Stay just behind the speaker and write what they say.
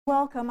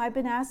Welcome. I've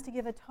been asked to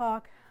give a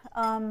talk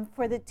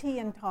for the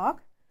Tea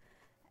Talk,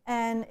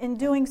 and in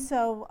doing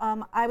so,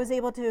 I was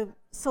able to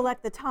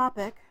select the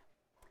topic.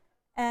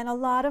 And a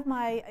lot of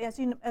my,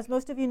 as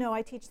most of you know,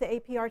 I teach the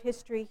AP Art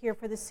History here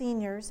for the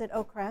seniors at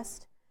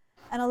Oakcrest,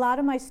 and a lot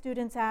of my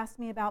students ask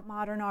me about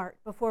modern art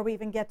before we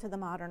even get to the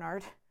modern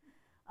art.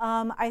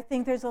 I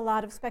think there's a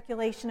lot of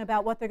speculation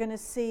about what they're going to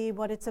see,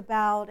 what it's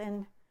about,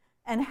 and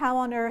how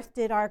on earth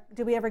did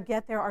we ever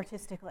get there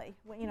artistically?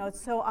 You know, it's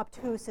so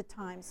obtuse at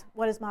times.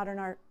 What is modern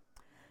art?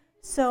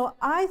 So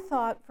I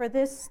thought for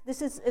this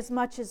is as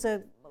much as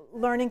a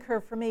learning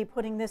curve for me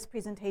putting this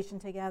presentation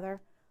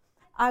together.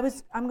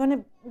 I'm going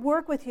to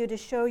work with you to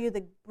show you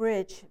the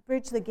bridge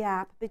the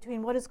gap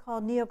between what is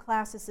called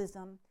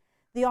neoclassicism,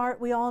 the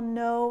art we all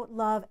know,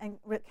 love, and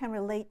can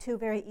relate to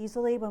very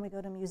easily when we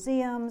go to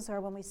museums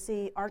or when we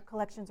see art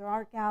collections or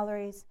art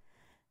galleries.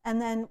 And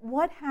then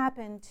what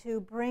happened to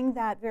bring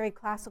that very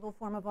classical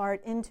form of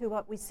art into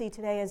what we see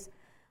today as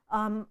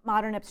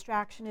modern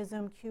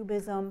abstractionism,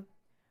 cubism.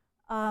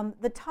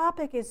 The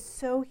topic is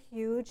so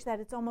huge that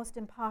it's almost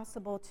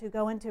impossible to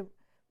go into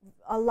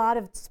a lot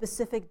of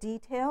specific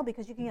detail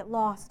because you can get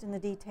lost in the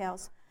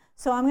details.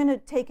 So I'm going to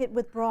take it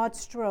with broad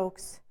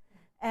strokes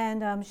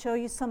and show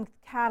you some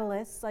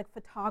catalysts like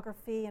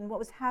photography and what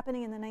was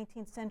happening in the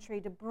 19th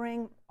century to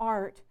bring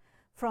art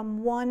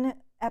from one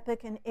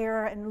epoch and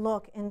era and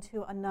look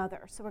into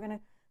another. So we're going to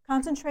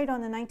concentrate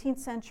on the 19th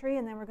century,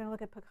 and then we're going to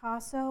look at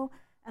Picasso,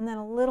 and then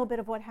a little bit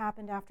of what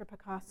happened after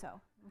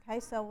Picasso. Okay,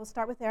 so we'll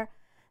start with there.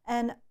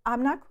 And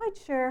I'm not quite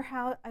sure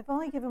how, I've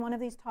only given one of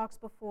these talks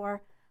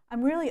before.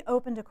 I'm really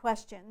open to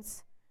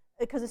questions,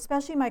 because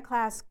especially in my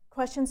class,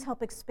 questions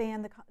help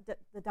expand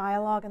the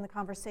dialogue and the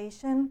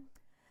conversation.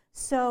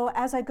 So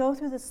as I go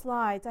through the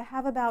slides, I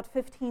have about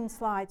 15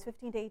 to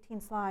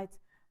 18 slides.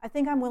 I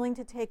think I'm willing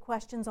to take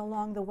questions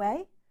along the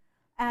way.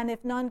 And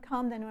if none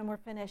come, then when we're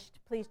finished,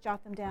 please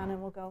jot them down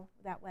and we'll go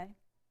that way.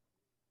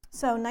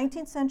 So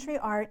 19th century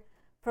art,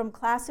 from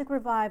classic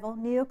revival,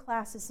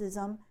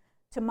 neoclassicism,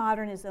 to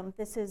modernism.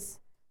 This is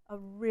a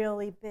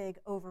really big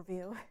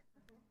overview.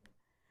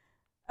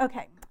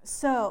 Okay,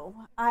 so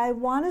I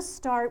want to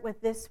start with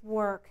this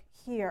work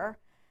here.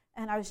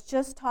 And I was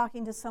just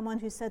talking to someone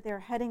who said they're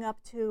heading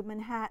up to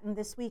Manhattan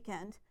this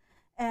weekend.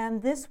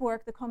 And this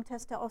work, the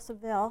Comtesse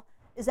d'Haussonville,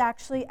 is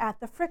actually at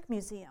the Frick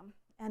Museum.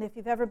 And if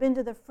you've ever been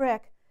to the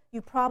Frick, you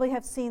probably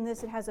have seen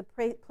this. It has a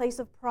place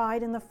of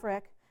pride in the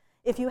Frick.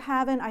 If you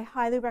haven't, I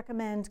highly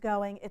recommend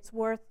going. It's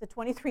worth the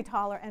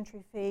 $23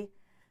 entry fee.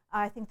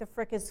 I think the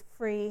Frick is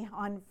free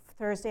on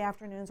Thursday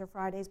afternoons or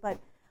Fridays, but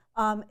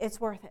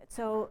it's worth it.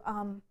 So,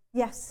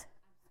 yes?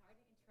 I'm sorry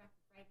to interrupt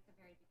right at the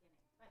very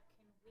beginning, but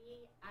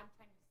I'm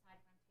trying to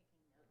decide if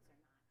I'm taking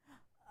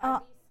notes or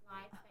not. Are these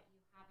slides that you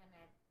have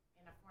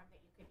in a form that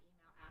you could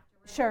email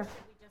afterwards? Sure. Or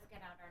should we just get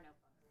out our notebooks?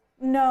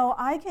 No,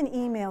 I can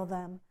email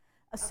them.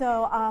 Okay.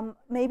 So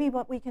maybe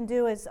what we can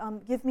do is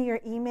give me your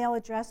email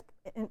address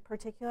in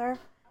particular,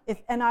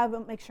 Okay. and I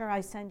will make sure I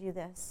send you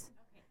this.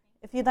 Okay,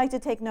 if you'd like to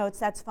take notes,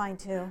 that's fine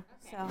too.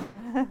 Okay.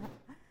 So,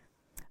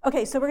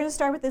 okay, so we're going to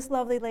start with this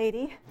lovely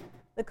lady,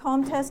 the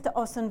Comtesse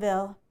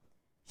d'Haussonville.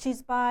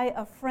 She's by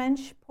a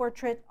French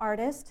portrait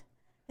artist.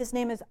 His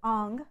name is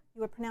Ingres.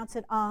 You would pronounce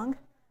it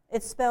Ingres.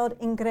 It's spelled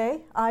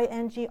Ingres,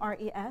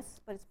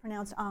 I-N-G-R-E-S, but it's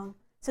pronounced Ingres.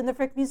 It's in the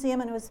Frick Museum,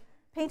 and it was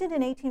painted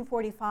in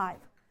 1845,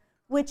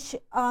 which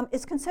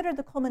is considered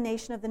the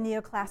culmination of the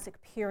neoclassic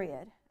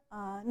period.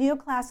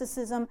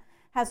 Neoclassicism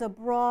has a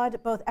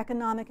broad, both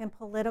economic and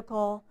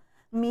political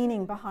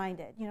meaning behind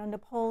it. You know,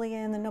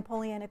 Napoleon, the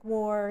Napoleonic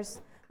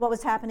Wars, what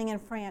was happening in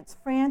France.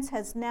 France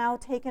has now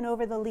taken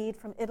over the lead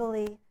from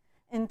Italy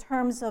in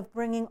terms of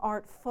bringing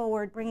art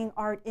forward, bringing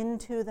art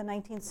into the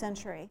 19th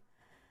century.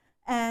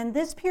 And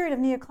this period of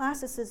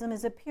neoclassicism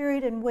is a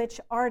period in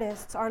which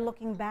artists are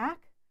looking back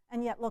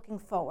and yet looking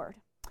forward.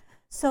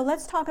 So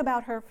let's talk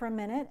about her for a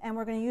minute, and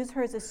we're going to use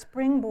her as a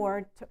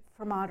springboard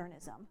for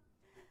modernism.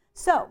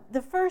 So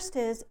the first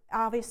is,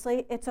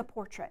 obviously, it's a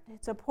portrait.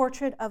 It's a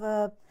portrait of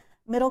a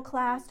middle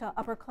class to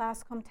upper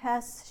class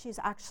comtesse. She's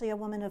actually a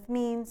woman of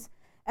means.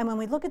 And when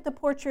we look at the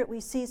portrait, we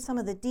see some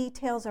of the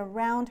details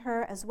around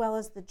her, as well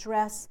as the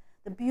dress,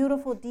 the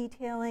beautiful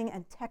detailing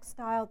and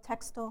textile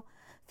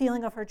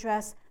feeling of her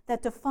dress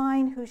that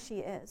define who she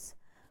is.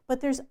 But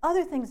there's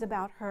other things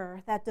about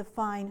her that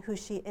define who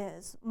she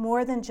is,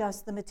 more than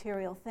just the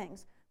material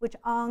things, which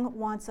Ingres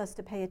wants us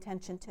to pay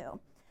attention to.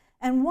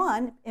 And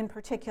one, in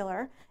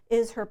particular,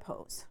 is her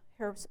pose.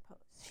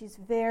 She's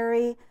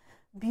very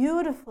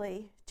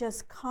beautifully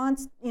just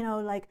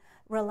like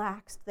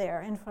relaxed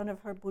there in front of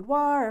her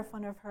boudoir, in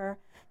front of her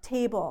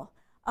table.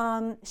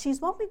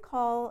 She's what we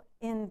call,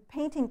 in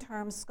painting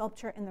terms,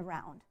 sculpture in the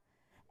round.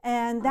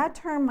 And that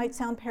term might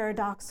sound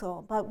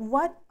paradoxical, but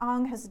what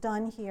Ingres has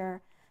done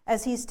here,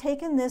 as he's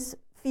taken this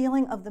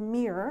feeling of the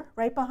mirror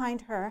right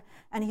behind her,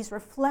 and he's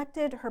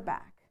reflected her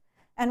back.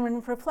 And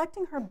when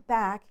reflecting her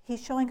back,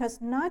 he's showing us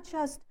not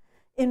just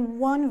in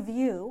one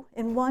view,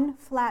 in one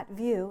flat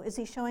view, is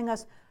he showing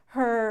us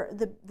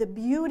the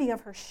beauty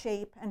of her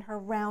shape and her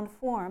round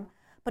form,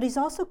 but he's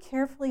also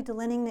carefully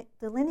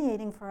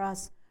delineating for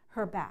us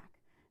her back.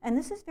 And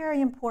this is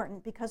very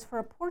important because for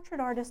a portrait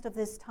artist of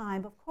this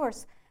time, of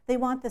course, they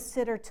want the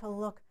sitter to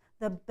look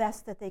the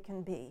best that they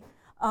can be.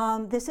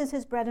 This is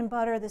his bread and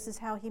butter. This is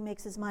how he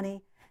makes his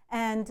money.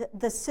 And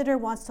the sitter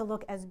wants to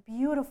look as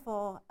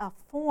beautiful a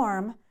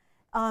form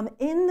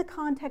in the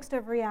context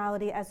of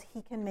reality as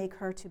he can make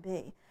her to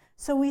be.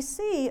 So we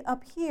see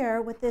up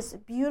here with this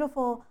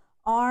beautiful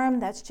arm,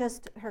 that's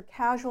just her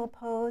casual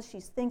pose.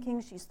 She's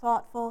thinking, she's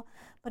thoughtful.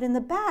 But in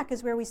the back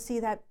is where we see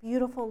that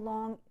beautiful,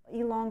 long,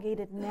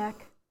 elongated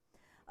neck.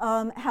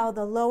 How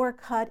the lower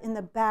cut in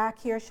the back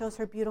here shows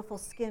her beautiful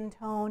skin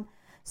tone.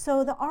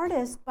 So the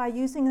artist, by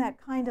using that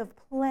kind of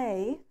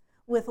play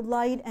with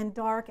light and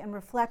dark and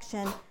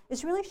reflection,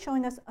 is really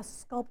showing us a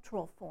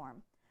sculptural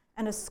form.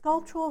 And a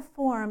sculptural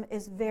form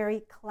is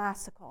very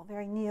classical,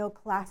 very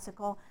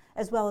neoclassical,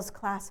 as well as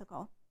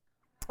classical.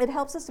 It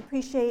helps us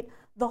appreciate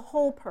the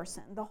whole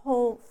person, the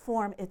whole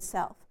form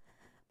itself.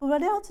 But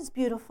what else is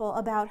beautiful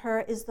about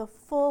her is the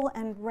full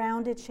and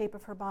rounded shape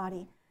of her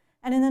body.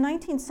 And in the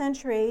 19th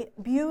century,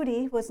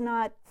 beauty was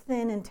not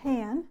thin and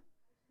tan.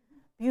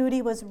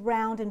 Beauty was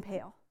round and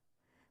pale.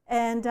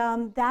 And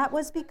that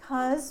was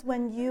because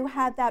when you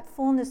had that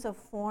fullness of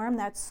form,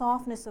 that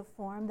softness of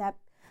form,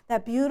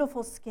 that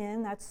beautiful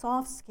skin, that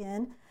soft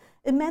skin,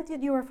 it meant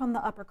that you were from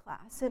the upper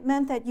class. It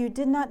meant that you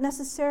did not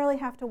necessarily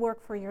have to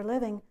work for your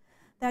living,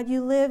 that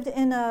you lived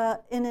in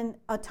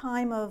a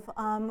time of,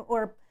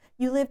 or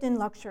you lived in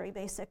luxury,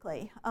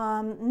 basically.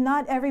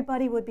 Not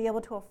everybody would be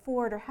able to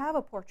afford or have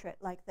a portrait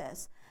like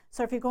this.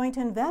 So if you're going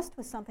to invest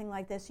with something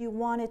like this, you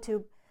want it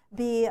to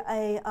be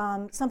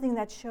something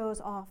that shows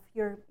off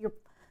your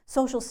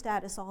social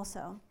status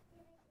also.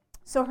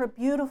 So her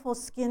beautiful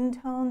skin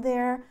tone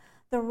there,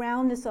 the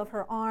roundness of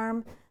her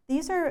arm,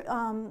 these are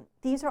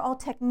all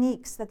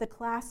techniques that the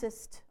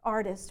classicist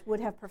artist would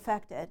have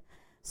perfected.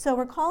 So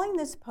we're calling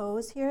this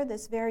pose here,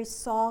 this very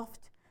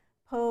soft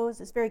pose,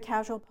 this very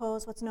casual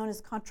pose, what's known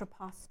as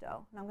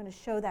contrapposto. And I'm going to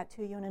show that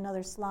to you in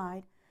another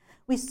slide.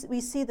 We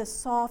see the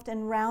soft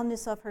and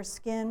roundness of her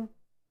skin,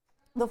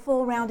 the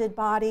full rounded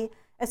body,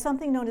 as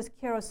something known as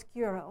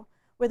chiaroscuro,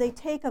 where they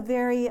take a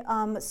very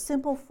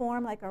simple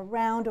form like a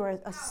round or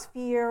a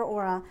sphere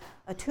or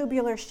a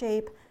tubular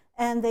shape,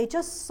 and they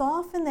just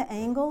soften the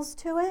angles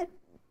to it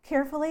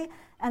carefully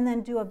and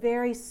then do a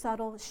very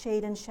subtle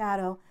shade and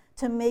shadow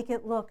to make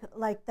it look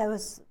like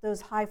those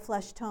high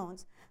flesh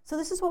tones. So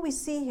this is what we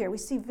see here. We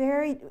see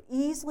very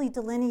easily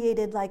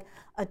delineated like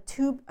a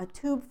tube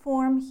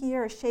form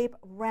here, a shape,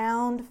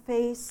 round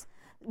face.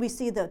 We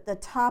see the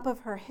top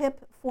of her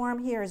hip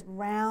form here is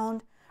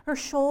round. Her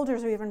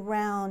shoulders are even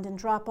round and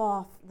drop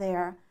off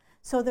there.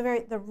 So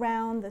the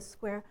round, the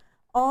square,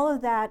 all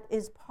of that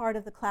is part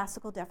of the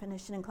classical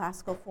definition and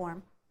classical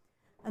form.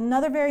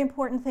 Another very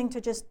important thing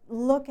to just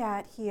look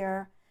at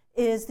here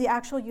is the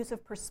actual use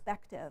of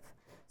perspective.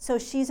 So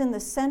she's in the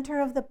center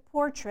of the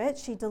portrait.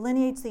 She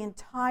delineates the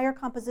entire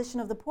composition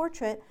of the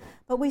portrait,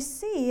 but we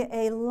see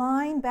a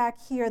line back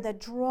here that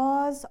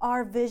draws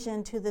our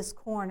vision to this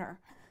corner.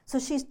 So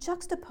she's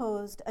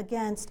juxtaposed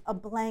against a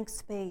blank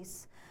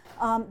space.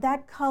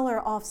 That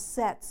color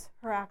offsets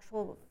her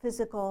actual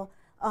physical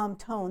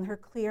tone, her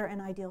clear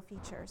and ideal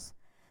features.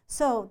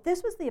 So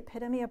this was the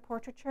epitome of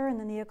portraiture in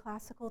the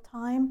neoclassical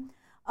time.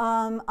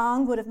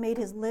 Ingres would have made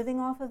his living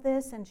off of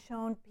this and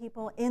shown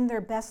people in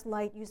their best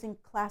light using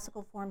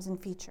classical forms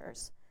and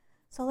features.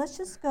 So let's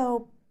just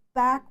go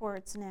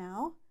backwards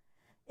now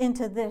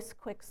into this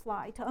quick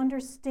slide to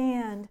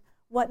understand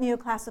what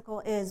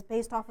neoclassical is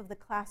based off of the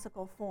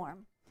classical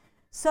form.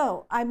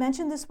 So I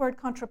mentioned this word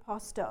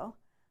contrapposto.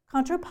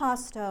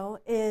 Contrapposto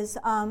is,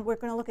 we're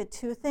going to look at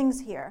two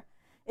things here.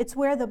 It's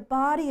where the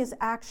body is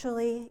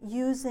actually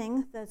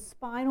using the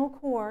spinal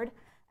cord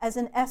as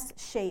an S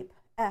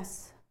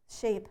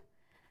shape.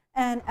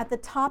 And at the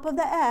top of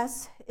the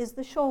S is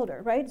the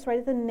shoulder, right? It's right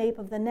at the nape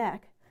of the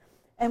neck.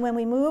 And when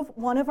we move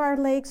one of our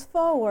legs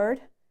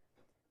forward,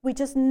 we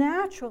just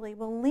naturally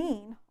will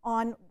lean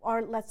on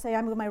our, let's say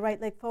I move my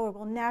right leg forward,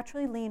 we'll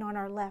naturally lean on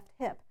our left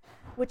hip,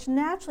 which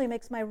naturally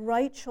makes my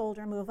right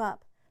shoulder move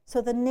up.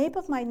 So the nape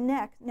of my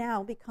neck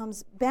now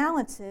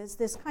balances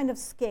this kind of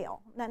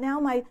scale. Now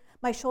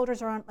my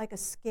shoulders are on like a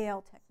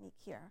scale technique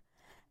here.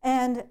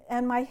 And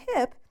my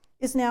hip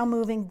is now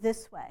moving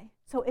this way.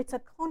 So it's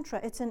a contra,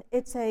 it's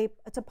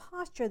a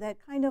posture that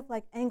kind of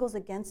like angles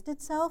against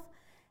itself,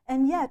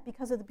 and yet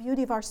because of the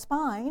beauty of our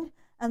spine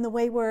and the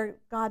way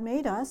God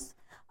made us,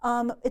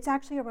 it's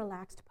actually a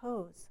relaxed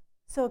pose.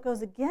 So it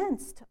goes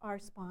against our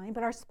spine,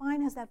 but our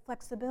spine has that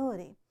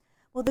flexibility.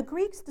 Well, the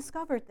Greeks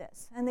discovered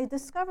this, and they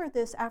discovered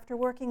this after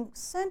working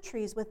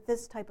centuries with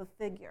this type of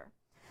figure.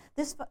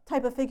 This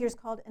type of figure is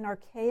called an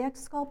archaic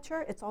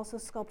sculpture. It's also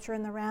sculpture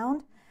in the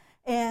round,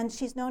 and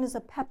she's known as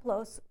a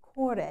peplos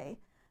kore.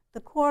 The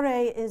kore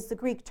is the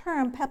Greek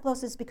term.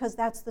 Peplos is because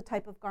that's the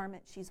type of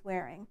garment she's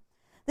wearing.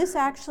 This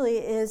actually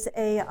is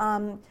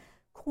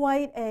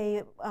quite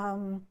a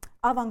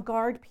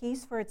avant-garde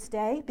piece for its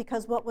day,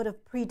 because what would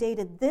have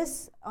predated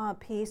this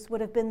piece would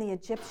have been the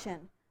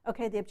Egyptian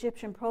Okay, the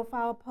Egyptian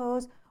profile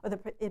pose, or the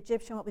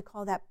Egyptian, what we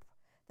call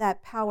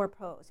that power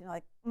pose,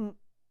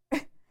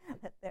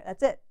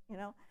 that's it,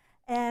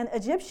 And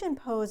Egyptian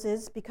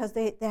poses, because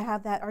they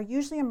have that, are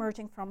usually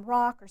emerging from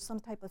rock or some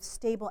type of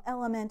stable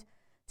element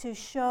to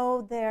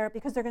show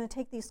because they're going to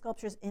take these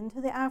sculptures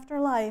into the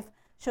afterlife,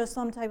 show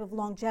some type of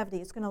longevity.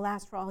 It's going to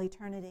last for all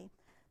eternity.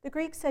 The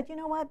Greeks said, you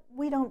know what,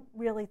 we don't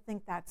really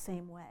think that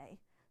same way.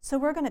 So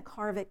we're going to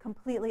carve it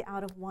completely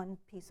out of one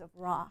piece of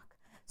rock.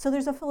 So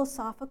there's a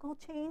philosophical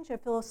change, a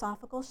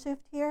philosophical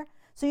shift here.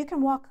 So you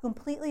can walk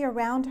completely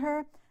around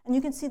her, and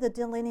you can see the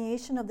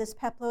delineation of this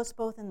peplos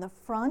both in the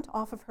front,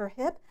 off of her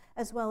hip,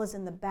 as well as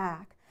in the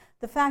back.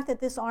 The fact that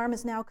this arm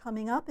is now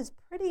coming up is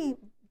pretty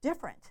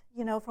different,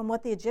 from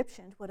what the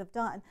Egyptians would have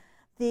done.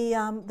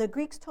 The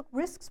Greeks took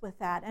risks with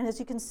that, and as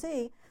you can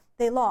see,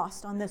 they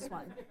lost on this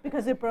one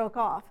because it broke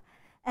off.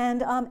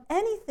 And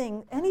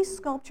any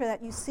sculpture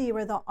that you see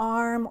where the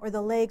arm or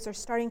the legs are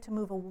starting to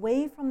move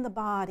away from the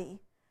body,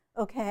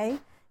 okay,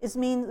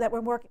 means that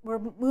we're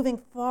moving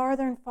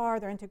farther and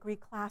farther into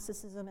Greek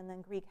classicism and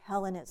then Greek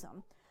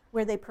Hellenism,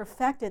 where they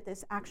perfected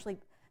this actually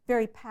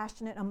very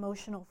passionate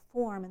emotional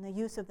form and the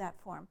use of that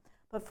form.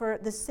 But for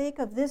the sake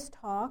of this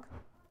talk,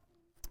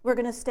 we're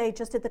going to stay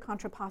just at the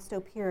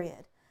Contrapposto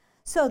period.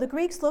 So the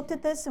Greeks looked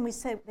at this and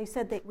they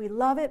said that we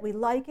love it, we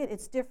like it,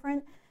 it's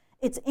different,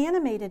 it's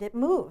animated, it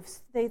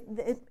moves,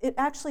 it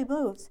actually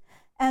moves.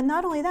 And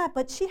not only that,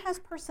 but she has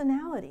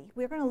personality.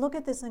 We're going to look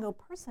at this and go,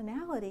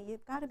 personality,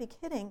 you've got to be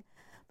kidding.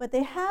 But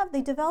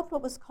they developed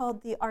what was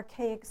called the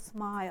archaic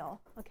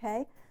smile,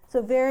 okay?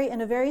 So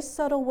in a very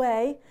subtle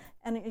way,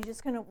 and you're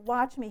just going to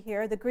watch me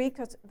here,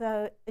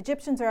 the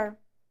Egyptians are,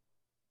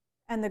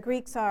 and the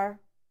Greeks are,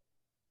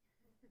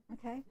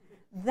 okay?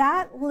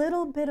 That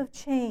little bit of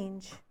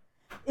change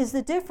is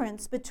the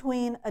difference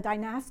between a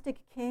dynastic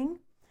king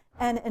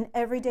and an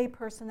everyday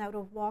person that would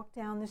have walked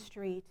down the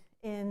street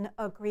in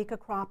a Greek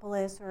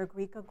acropolis or a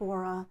Greek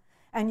agora,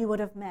 and you would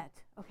have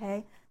met,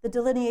 okay? The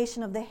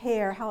delineation of the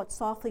hair, how it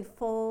softly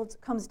folds,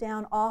 comes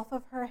down off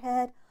of her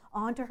head,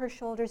 onto her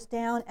shoulders,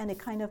 down, and it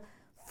kind of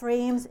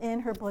frames in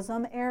her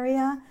bosom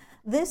area.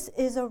 This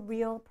is a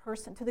real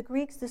person. To the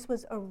Greeks, this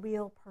was a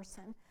real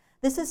person.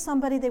 This is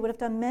somebody, they would have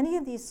done many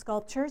of these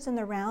sculptures in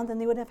the round, and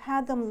they would have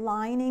had them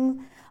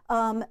lining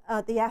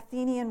the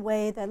Athenian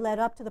way that led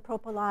up to the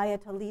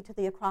Propylaea to lead to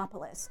the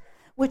Acropolis,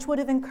 which would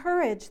have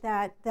encouraged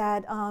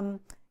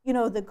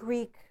the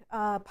Greek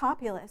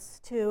populace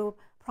to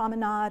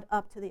promenade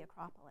up to the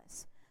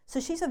Acropolis.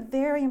 So she's a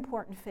very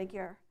important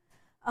figure.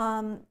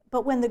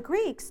 But when the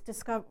Greeks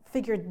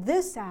figured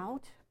this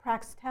out,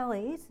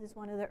 Praxiteles is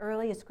one of the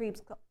earliest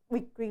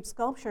Greek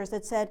sculptures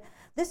that said,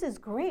 this is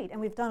great, and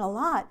we've done a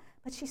lot,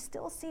 but she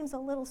still seems a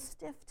little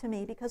stiff to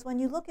me, because when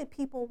you look at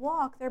people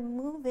walk, they're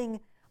moving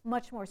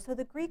much more. So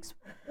the Greeks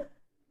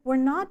were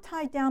not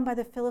tied down by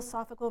the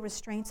philosophical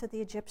restraints that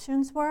the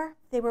Egyptians were.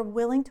 They were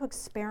willing to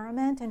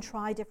experiment and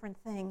try different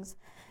things.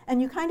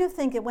 And you kind of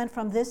think it went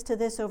from this to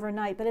this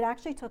overnight, but it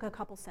actually took a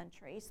couple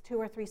centuries, 2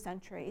 or 3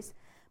 centuries,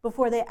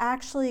 before they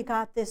actually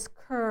got this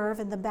curve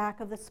in the back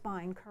of the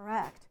spine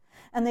correct.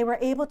 And they were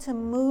able to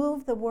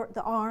move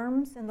the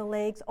arms and the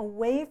legs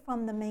away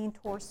from the main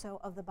torso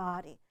of the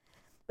body.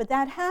 But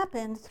that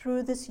happened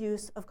through this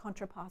use of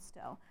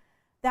contrapposto.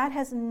 That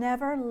has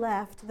never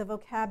left the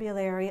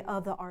vocabulary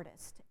of the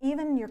artist.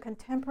 Even your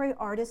contemporary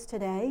artists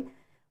today,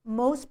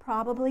 most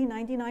probably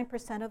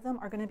 99% of them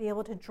are going to be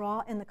able to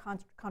draw in the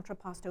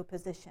contrapposto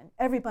position.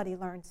 Everybody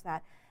learns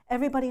that.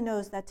 Everybody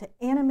knows that to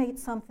animate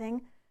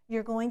something,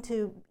 you're going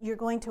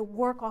to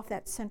work off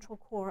that central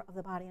core of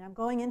the body. And I'm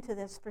going into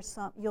this for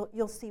some,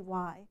 you'll see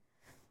why.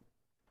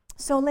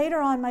 So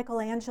later on,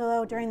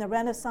 Michelangelo, during the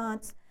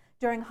Renaissance,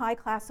 during High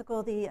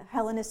Classical, the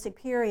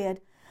Hellenistic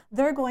period,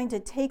 they're going to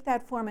take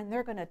that form and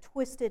they're going to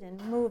twist it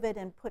and move it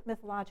and put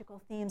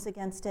mythological themes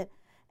against it.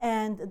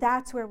 And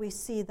that's where we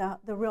see the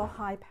real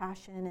high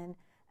passion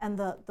and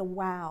the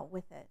wow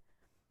with it.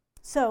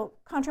 So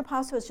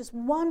contrapposto is just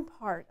one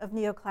part of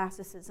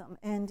neoclassicism.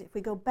 And if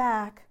we go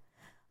back,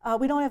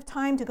 we don't have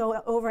time to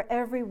go over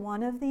every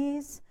one of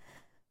these,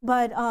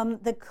 but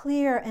the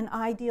clear and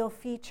ideal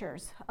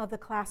features of the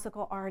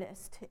classical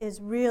artist is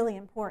really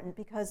important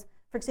because,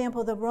 for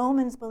example, the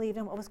Romans believed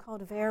in what was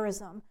called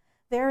verism.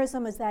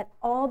 Verism is that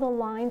all the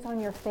lines on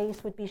your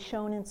face would be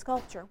shown in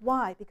sculpture.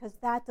 Why? Because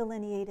that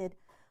delineated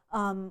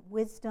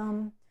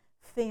wisdom,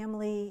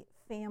 family,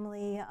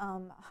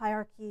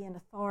 hierarchy, and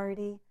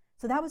authority.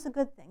 So that was a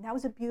good thing. That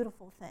was a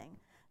beautiful thing.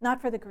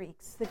 Not for the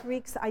Greeks. The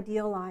Greeks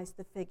idealized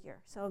the figure.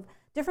 So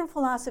different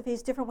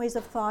philosophies, different ways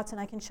of thoughts,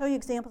 and I can show you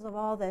examples of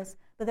all this,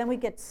 but then we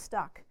get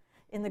stuck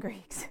in the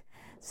Greeks.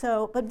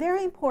 So, but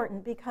very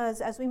important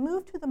because as we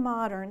move to the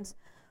moderns,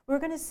 we're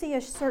going to see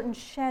a certain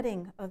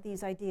shedding of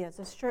these ideas.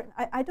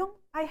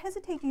 I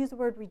hesitate to use the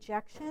word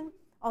rejection,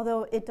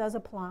 although it does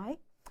apply,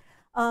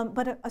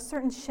 but a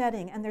certain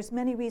shedding, and there's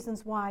many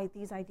reasons why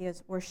these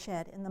ideas were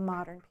shed in the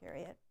modern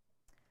period.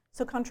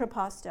 So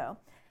contrapposto.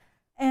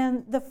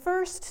 And the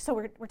first, so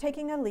we're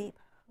taking a leap.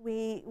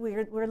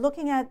 We're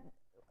looking at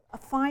a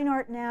fine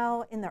art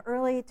now in the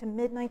early to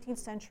mid-19th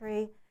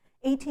century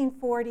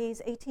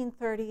 1840s,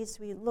 1830s,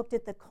 we looked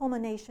at the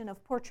culmination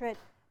of portrait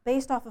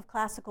based off of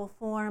classical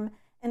form.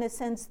 In a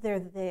sense, they're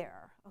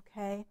there,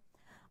 okay?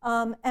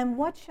 And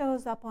what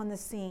shows up on the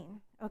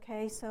scene,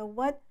 okay? So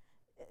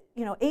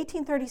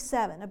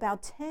 1837,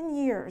 about 10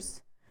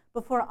 years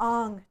before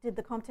Ingres did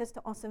the Comtesse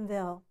de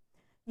Hensenville,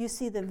 you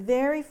see the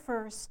very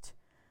first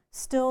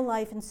still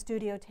life in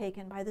studio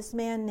taken by this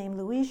man named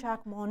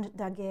Louis-Jacques Monde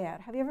Daguerre.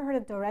 Have you ever heard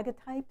of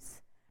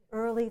daguerreotypes?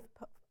 Early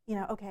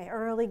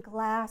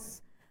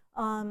glass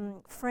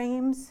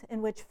frames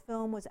in which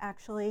film was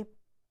actually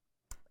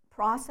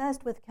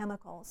processed with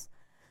chemicals.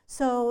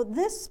 So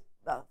this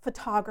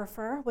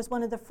photographer was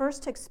one of the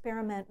first to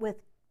experiment with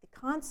the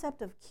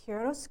concept of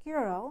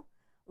chiaroscuro,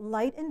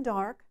 light and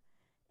dark,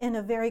 in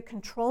a very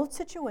controlled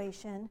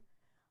situation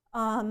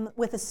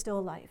with a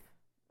still life,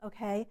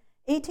 okay?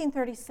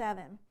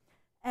 1837.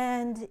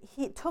 And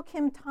it took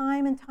him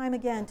time and time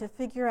again to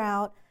figure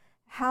out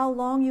how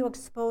long you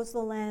expose the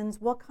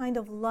lens, what kind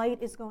of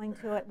light is going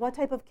to it, what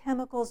type of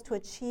chemicals to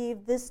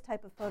achieve this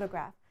type of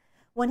photograph.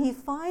 When he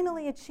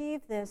finally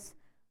achieved this,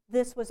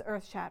 this was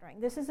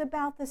earth-shattering. This is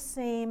about the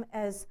same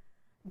as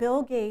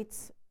Bill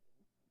Gates'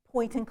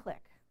 point and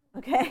click,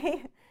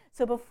 okay?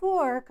 So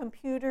before,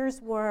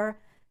 computers were,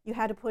 you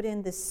had to put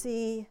in the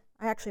C,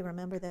 I actually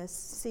remember this,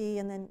 C,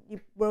 and then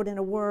you wrote in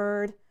a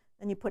word,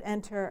 and you put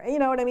enter, you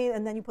know what I mean?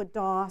 And then you put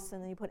DOS,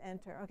 and then you put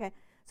enter, okay?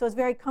 So it's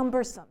very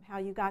cumbersome how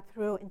you got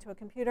through into a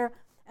computer.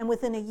 And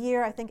within a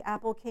year, I think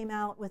Apple came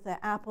out with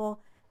the Apple,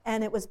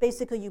 and it was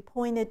basically you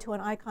pointed to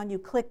an icon, you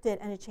clicked it,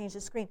 and it changed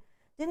the screen.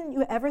 Didn't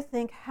you ever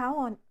think,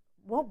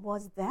 what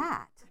was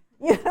that?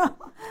 You know,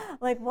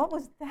 like what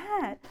was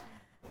that?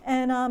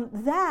 And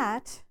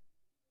that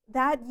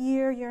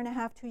year and a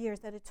half, 2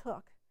 years that it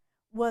took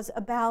was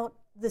about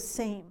the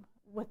same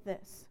with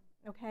this,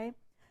 okay?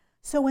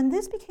 So when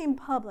this became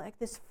public,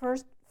 this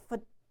first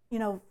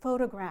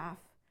photograph,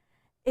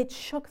 it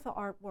shook the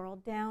art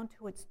world down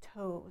to its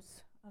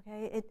toes,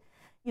 okay?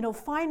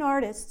 Fine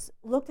artists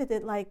looked at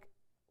it like,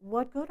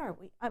 what good are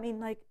we? I mean,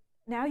 like,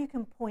 now you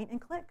can point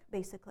and click,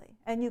 basically,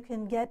 and you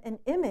can get an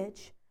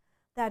image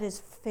that is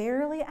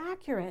fairly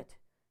accurate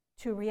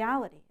to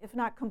reality, if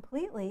not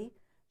completely,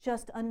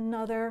 just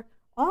another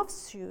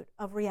offshoot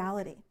of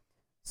reality.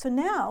 So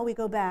now we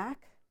go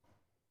back,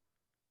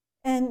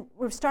 and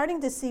we're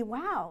starting to see,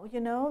 wow,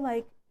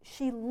 like,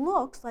 she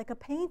looks like a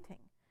painting.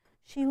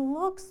 She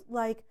looks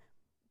like,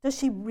 does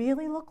she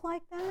really look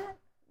like that?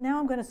 Now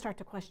I'm going to start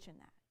to question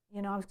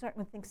that. I'm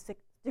starting to think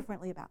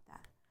differently about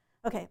that.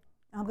 Okay,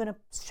 I'm going to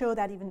show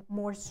that even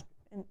more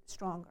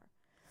stronger.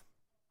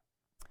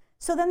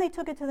 So then they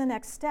took it to the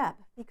next step,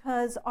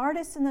 because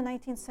artists in the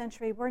 19th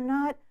century were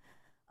not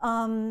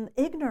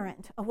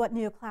ignorant of what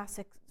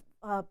neoclassic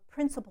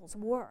principles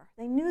were.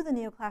 They knew the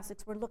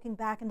neoclassics were looking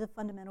back into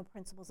fundamental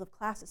principles of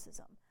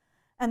classicism.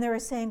 And they were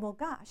saying, well,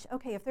 gosh,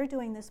 okay, if they're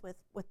doing this with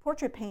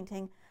portrait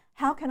painting,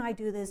 how can I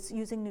do this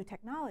using new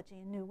technology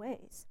in new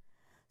ways?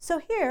 So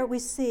here we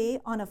see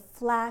on a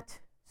flat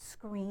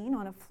screen,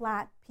 on a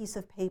flat piece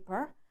of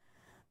paper,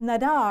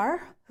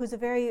 Nadar, who's a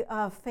very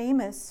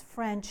famous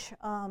French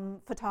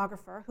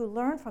photographer who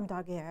learned from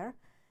Daguerre,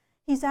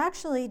 he's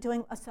actually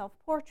doing a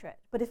self-portrait.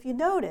 But if you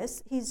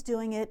notice, he's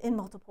doing it in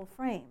multiple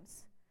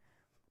frames.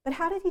 But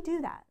how did he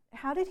do that?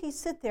 How did he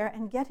sit there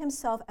and get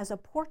himself as a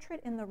portrait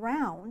in the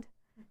round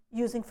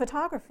using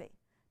photography?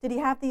 Did he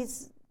have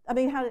these, I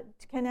mean,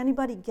 can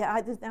anybody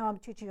guess? Now I'm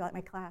teaching you like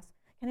my class.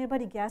 Can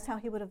anybody guess how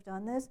he would have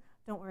done this?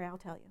 Don't worry, I'll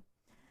tell you.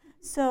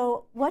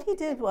 So what he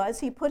did was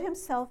he put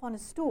himself on a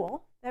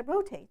stool that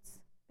rotates,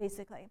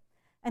 basically.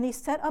 And he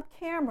set up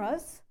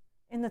cameras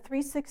in the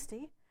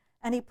 360,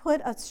 and he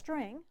put a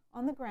string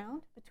on the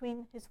ground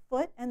between his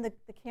foot and the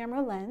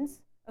camera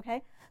lens,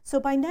 okay? So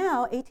by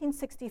now,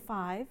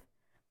 1865,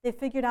 they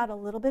figured out a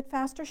little bit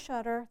faster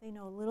shutter. They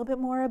know a little bit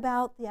more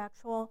about the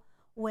actual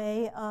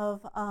way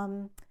of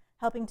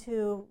helping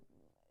to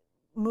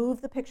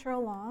move the picture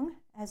along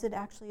as it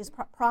actually is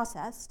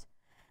processed.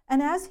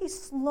 And as he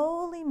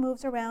slowly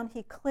moves around,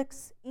 he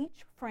clicks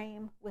each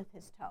frame with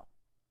his toe,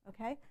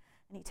 okay?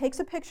 And he takes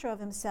a picture of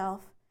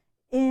himself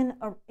in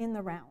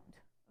the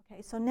round,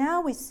 okay? So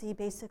now we see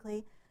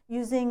basically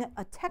using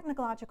a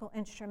technological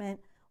instrument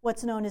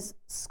what's known as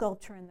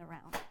sculpture in the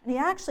round. And he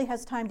actually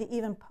has time to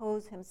even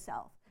pose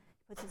himself. He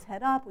puts his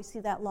head up, we see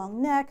that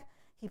long neck,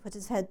 he puts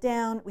his head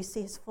down, we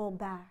see his full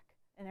back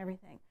and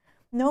everything.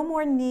 No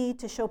more need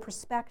to show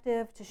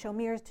perspective, to show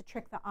mirrors, to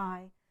trick the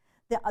eye.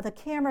 The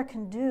camera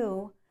can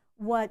do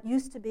what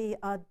used to be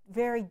a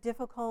very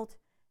difficult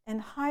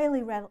and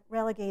highly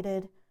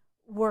relegated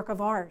work of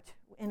art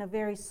in a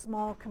very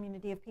small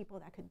community of people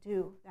that could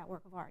do that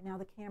work of art. Now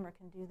the camera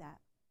can do that.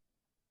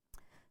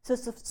 So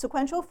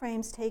sequential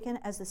frames taken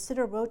as the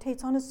sitter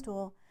rotates on a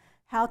stool,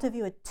 how to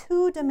view a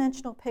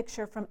two-dimensional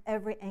picture from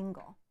every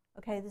angle.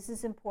 Okay, this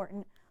is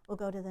important. We'll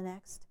go to the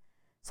next.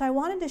 So I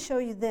wanted to show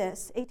you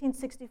this,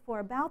 1864,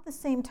 about the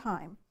same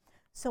time.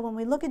 So when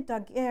we look at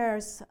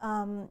Daguerre's,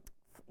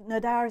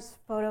 Nadar's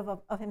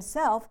photo of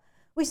himself,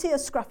 we see a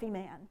scruffy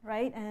man,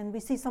 right? And we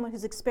see someone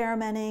who's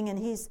experimenting, and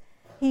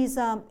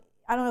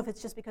I don't know if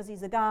it's just because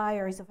he's a guy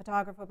or he's a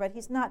photographer, but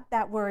he's not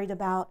that worried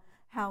about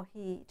how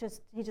he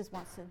just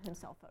wants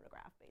himself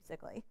photographed,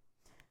 basically.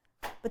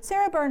 But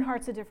Sarah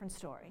Bernhardt's a different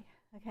story,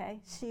 okay?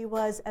 She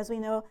was, as we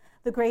know,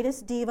 the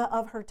greatest diva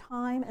of her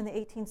time in the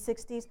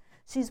 1860s.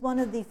 She's one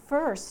of the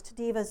first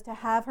divas to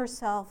have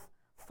herself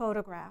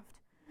photographed.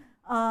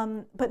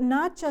 But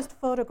not just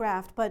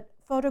photographed, but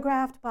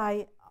photographed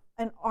by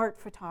an art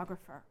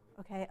photographer,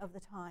 okay, of the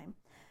time.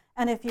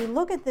 And if you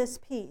look at this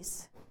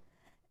piece,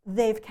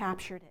 they've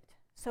captured it.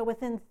 So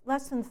within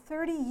less than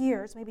 30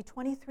 years, maybe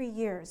 23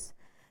 years,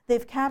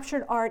 they've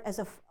captured art as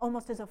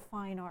almost as a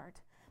fine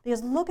art.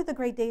 Because look at the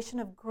gradation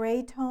of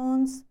gray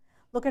tones.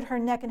 Look at her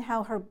neck and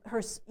how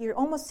you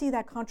almost see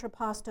that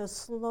contrapposto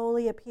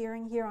slowly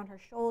appearing here on her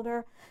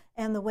shoulder,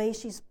 and the way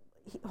she's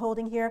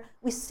holding here.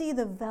 We see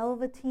the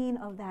velveteen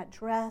of that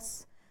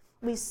dress.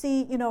 We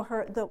see, you know,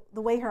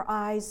 the way her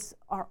eyes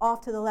are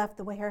off to the left,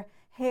 the way her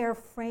hair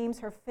frames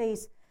her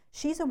face.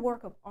 She's a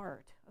work of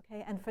art,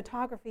 okay? And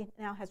photography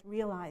now has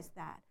realized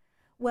that.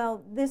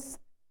 Well, this,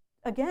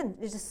 again,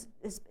 is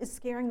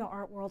scaring the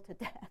art world to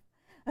death,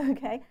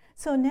 okay?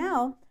 So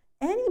now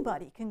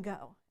anybody can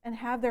go and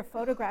have their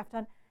photograph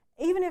done,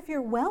 even if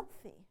you're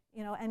wealthy,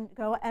 you know, and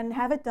go and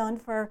have it done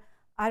for,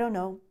 I don't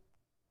know,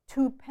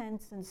 2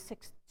 pence and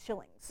 6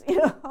 shillings, you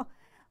know,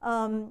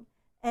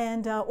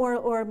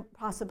 or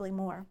possibly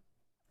more.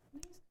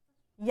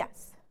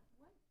 Yes.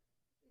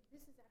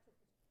 This is actual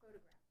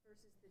photograph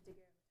versus the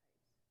daguerreotypes.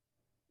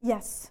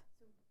 Yes.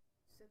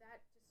 So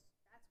that's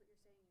what you're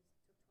saying is it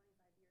took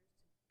 25 years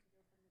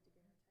to go from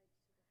the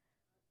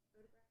daguerreotypes to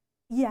the photograph?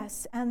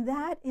 Yes, and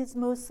that is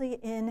mostly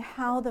in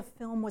how the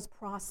film was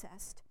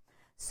processed.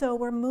 So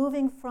we're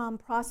moving from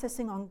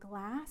processing on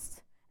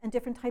glass and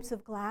different types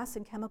of glass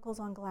and chemicals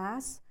on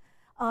glass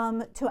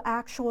to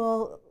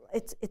actual,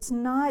 it's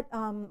not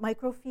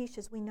microfiche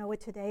as we know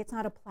it today. It's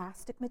not a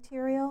plastic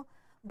material,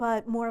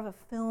 but more of a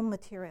film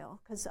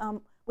material. Because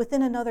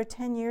within another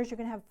 10 years, you're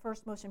going to have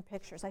first motion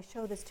pictures. I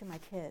show this to my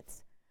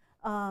kids.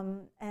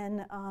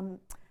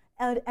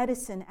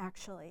 Edison,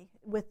 actually,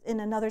 within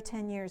another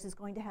 10 years, is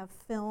going to have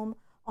film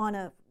on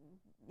a,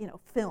 you know,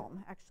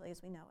 film, actually,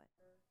 as we know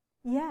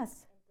it.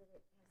 Yes.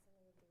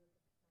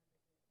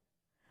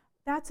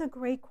 That's a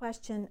great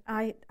question.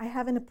 I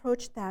haven't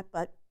approached that,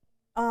 but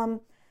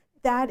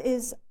that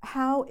is,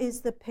 how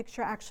is the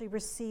picture actually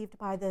received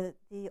by the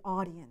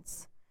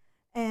audience?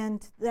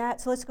 And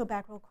that, so let's go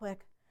back real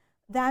quick.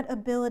 That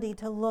ability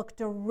to look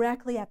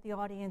directly at the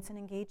audience and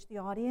engage the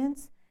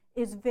audience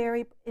is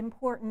very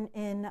important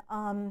in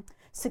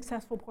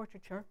successful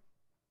portraiture.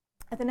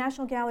 At the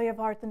National Gallery of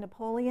Art, the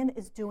Napoleon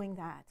is doing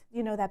that.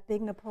 You know, that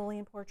big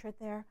Napoleon portrait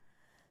there?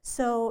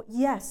 So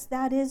yes,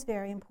 that is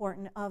very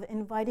important, of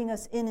inviting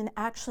us in and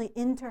actually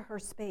into her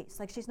space.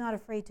 Like, she's not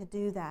afraid to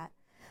do that.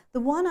 The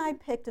one I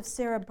picked of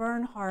Sarah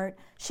Bernhardt,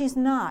 she's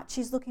not.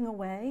 She's looking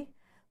away,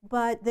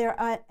 but there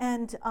are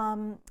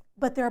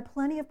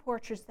plenty of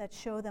portraits that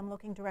show them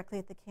looking directly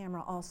at the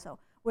camera also,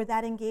 where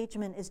that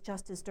engagement is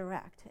just as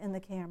direct in the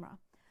camera.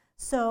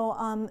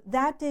 So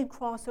that did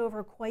cross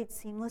over quite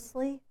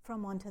seamlessly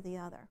from one to the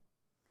other.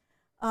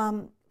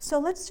 So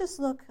let's just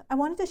look. I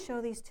wanted to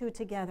show these two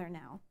together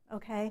now,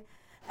 okay?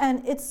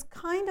 And it's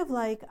kind of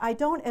like, I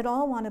don't at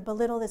all want to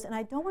belittle this, and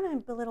I don't want to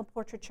belittle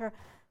portraiture.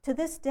 To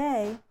this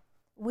day,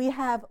 we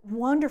have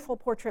wonderful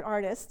portrait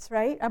artists,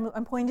 right?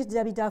 I'm pointing to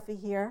Debbie Duffy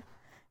here,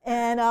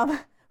 and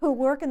who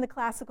work in the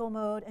classical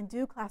mode and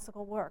do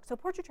classical work. So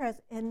portraiture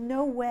has in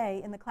no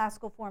way in the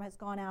classical form has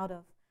gone out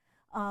of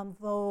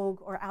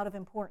vogue or out of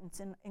importance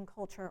in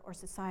culture or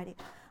society.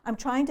 I'm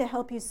trying to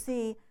help you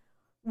see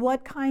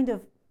what kind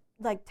of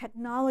like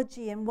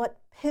technology and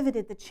what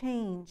pivoted the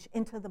change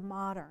into the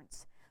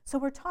moderns. So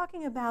we're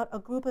talking about a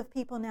group of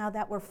people now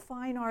that were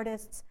fine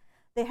artists.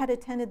 They had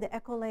attended the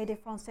École des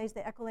Françaises,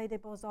 the École des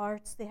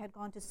Beaux-Arts. They had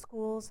gone to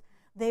schools.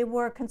 They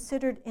were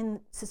considered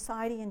in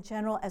society in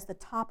general as the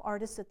top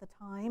artists at the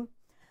time,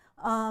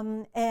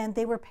 and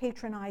they were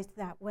patronized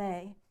that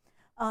way.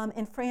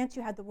 In France,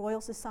 you had the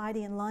Royal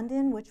Society in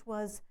London, which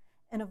was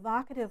an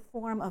evocative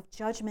form of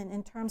judgment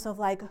in terms of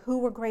like who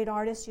were great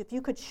artists. If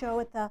you could show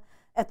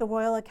at the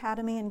Royal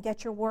Academy and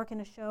get your work in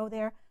a show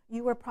there,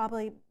 you were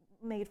probably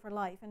made for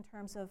life in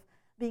terms of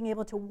being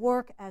able to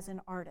work as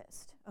an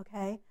artist,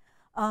 okay?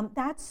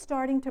 That's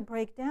starting to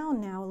break down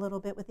now a little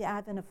bit with the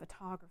advent of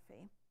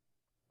photography.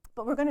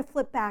 But we're going to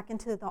flip back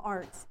into the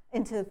arts,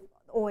 into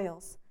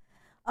oils.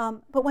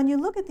 But when you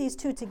look at these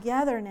two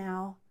together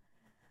now,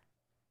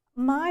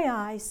 my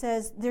eye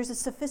says there's a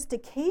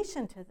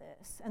sophistication to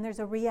this, and there's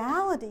a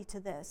reality to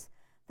this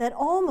that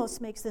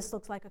almost makes this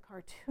look like a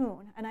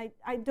cartoon. And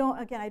I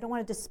don't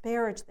want to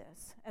disparage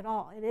this at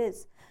all. It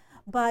is.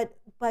 But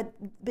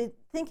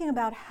thinking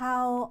about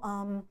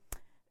how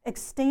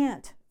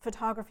extant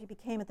photography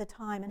became at the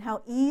time and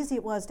how easy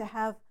it was to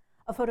have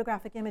a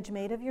photographic image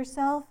made of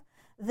yourself,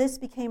 this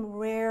became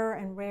rarer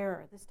and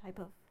rarer, this type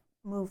of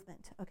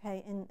movement,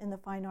 okay, in the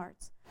fine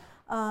arts.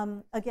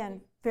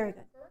 Again, very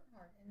good.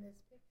 Bernhardt in this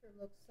picture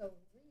looks so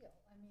real.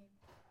 I mean,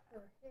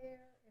 her hair,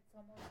 it's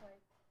almost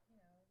like, you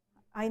know,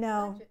 I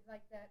know. touch it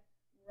like that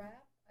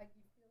wrap,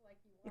 you feel like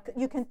You, want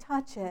you can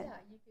touch it.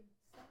 Yeah, you can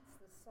sense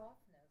the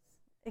softness.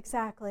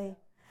 Exactly.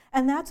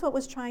 And that's what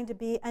was trying to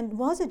be and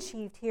was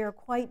achieved here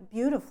quite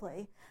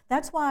beautifully.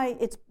 That's why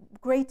it's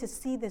great to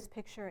see this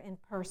picture in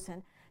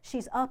person.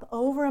 She's up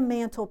over a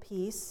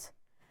mantelpiece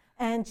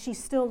and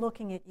she's still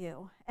looking at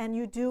you. And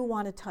you do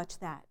want to touch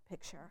that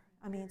picture.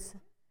 I mean,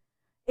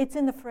 it's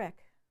in the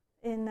Frick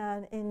in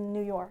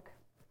New York.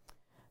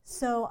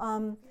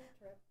 So,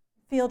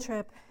 field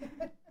trip.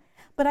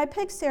 But I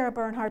picked Sarah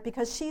Bernhardt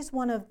because she's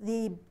one of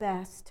the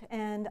best.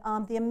 And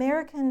the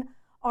American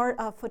art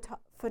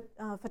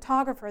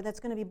photographer that's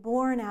going to be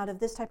born out of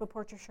this type of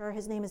portraiture,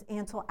 his name is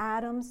Ansel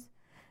Adams.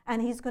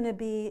 And he's going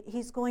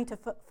to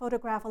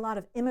photograph a lot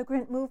of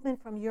immigrant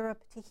movement from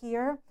Europe to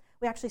here.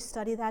 We actually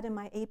study that in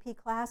my AP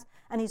class.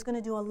 And he's going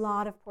to do a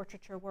lot of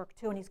portraiture work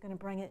too. And he's going to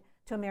bring it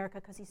to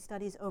America because he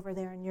studies over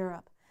there in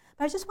Europe.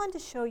 But I just wanted to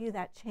show you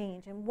that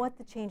change and what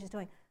the change is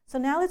doing. So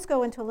now let's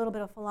go into a little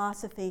bit of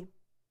philosophy.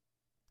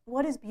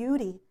 What is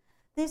beauty?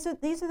 These are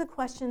the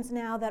questions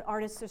now that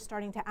artists are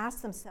starting to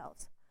ask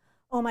themselves.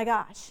 Oh my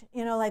gosh,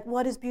 like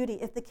what is beauty?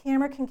 If the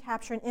camera can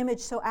capture an image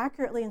so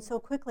accurately and so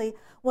quickly,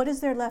 what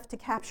is there left to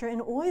capture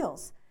in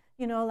oils?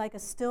 Like a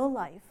still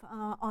life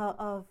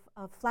of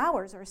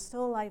flowers or a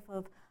still life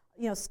of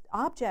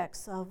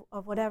objects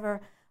of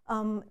whatever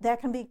that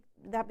can be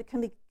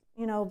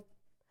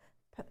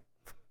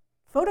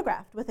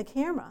photographed with a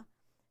camera.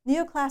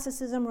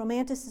 Neoclassicism,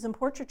 Romanticism,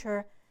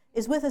 portraiture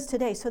is with us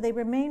today, so they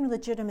remain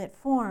legitimate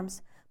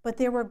forms, but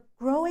there were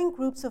growing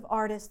groups of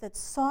artists that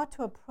sought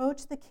to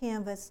approach the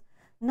canvas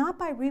not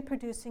by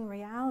reproducing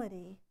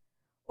reality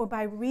or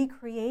by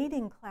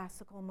recreating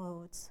classical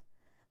modes,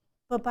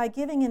 but by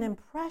giving an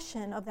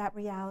impression of that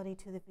reality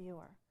to the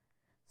viewer.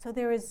 So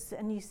there is,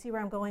 and you see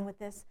where I'm going with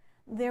this,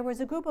 there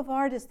was a group of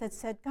artists that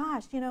said,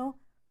 gosh,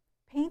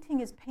 painting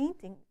is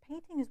painting.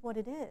 Painting is what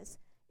it is.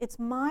 It's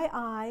my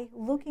eye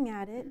looking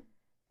at it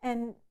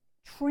and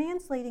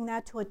translating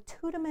that to a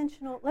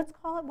two-dimensional, let's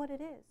call it what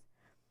it is.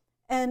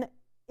 And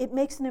it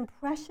makes an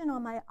impression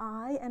on my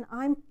eye, and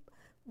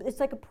it's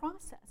like a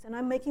process, and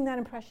I'm making that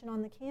impression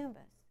on the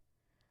canvas.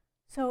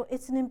 So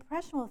it's an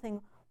impressional thing.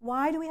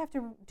 Why do we have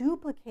to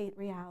duplicate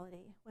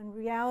reality when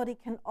reality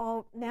can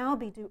all now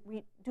be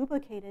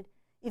duplicated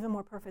even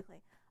more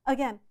perfectly?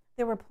 Again,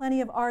 there were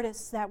plenty of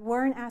artists that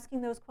weren't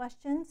asking those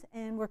questions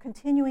and were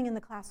continuing in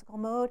the classical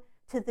mode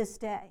to this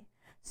day.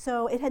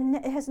 So it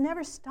has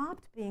never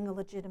stopped being a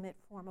legitimate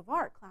form of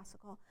art,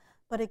 classical,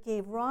 but it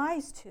gave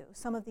rise to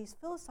some of these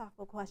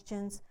philosophical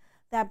questions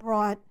that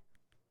brought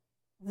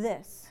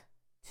this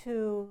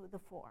to the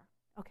fore,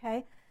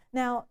 okay?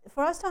 Now,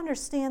 for us to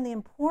understand the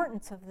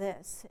importance of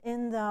this,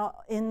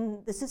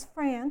 this is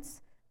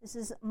France, this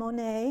is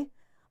Monet,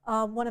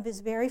 one of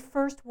his very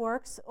first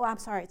works. Oh, I'm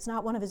sorry, it's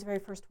not one of his very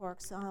first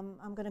works.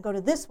 I'm going to go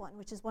to this one,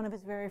 which is one of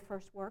his very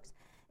first works,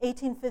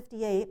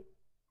 1858.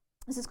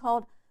 This is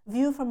called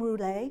View from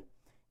Roulet.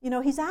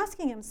 He's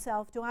asking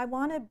himself, do I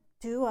want to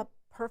do a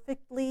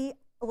perfectly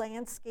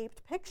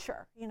landscaped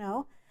picture,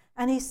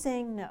 And he's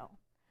saying no.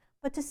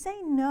 But to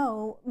say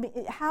no,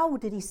 how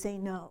did he say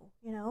no,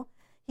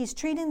 He's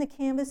treating the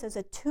canvas as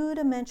a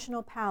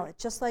two-dimensional palette,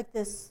 just like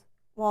this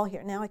wall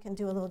here. Now I can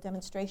do a little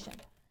demonstration.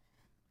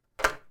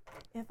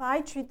 If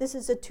I treat this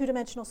as a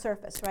two-dimensional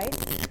surface, right?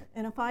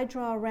 And if I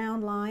draw a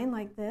round line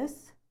like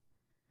this,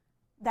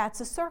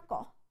 that's a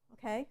circle,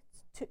 okay?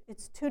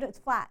 It's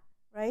flat,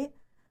 right?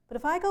 But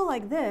if I go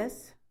like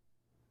this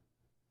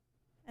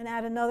and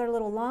add another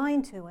little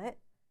line to it,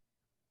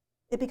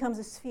 it becomes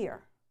a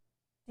sphere.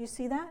 Do you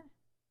see that?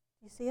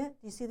 Do you see it?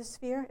 Do you see the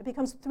sphere? It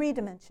becomes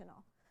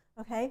three-dimensional,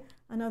 okay?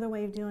 Another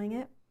way of doing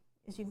it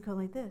is you can go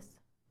like this.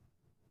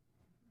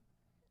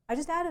 I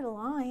just added a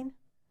line,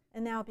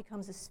 and now it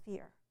becomes a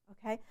sphere,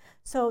 okay?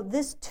 So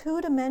this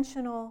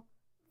two-dimensional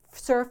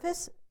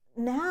surface,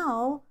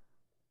 now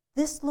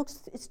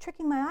it's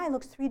tricking my eye, it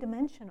looks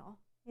three-dimensional,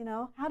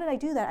 How did I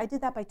do that? I did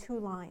that by two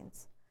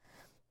lines.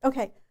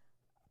 Okay,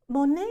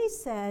 Monet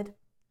said,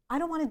 I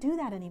don't want to do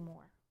that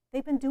anymore.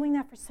 They've been doing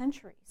that for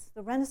centuries.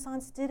 The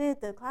Renaissance did it,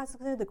 the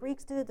classics did it, the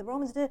Greeks did it, the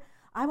Romans did it.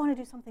 I want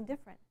to do something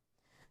different.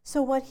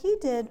 So what he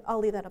did, I'll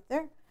leave that up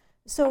there.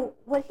 So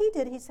what he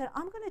did, he said,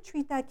 I'm going to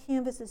treat that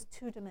canvas as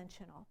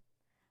two-dimensional.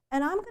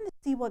 And I'm going to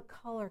see what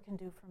color can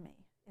do for me.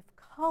 If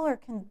color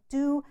can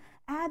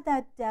add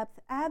that depth,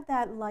 add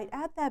that light,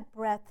 add that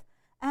breadth,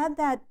 add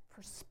that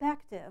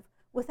perspective,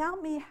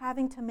 without me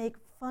having to make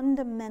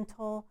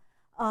fundamental,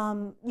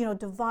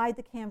 divide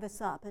the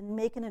canvas up and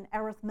making an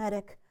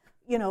arithmetic,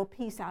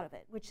 piece out of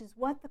it, which is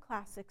what the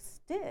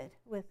classics did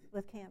with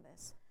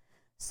canvas.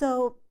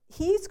 So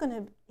he's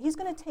going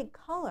to take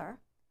color,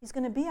 he's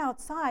going to be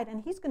outside,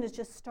 and he's going to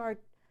just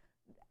start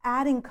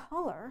adding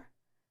color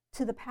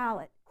to the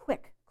palette,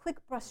 quick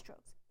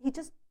brushstrokes. He's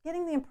just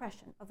getting the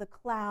impression of the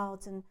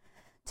clouds, and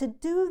to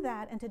do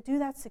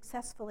that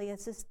successfully,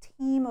 as this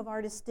team of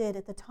artists did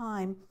at the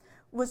time,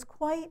 was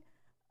quite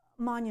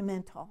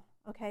monumental.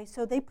 Okay,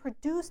 so they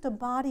produced a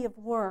body of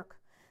work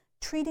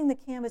treating the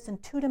canvas in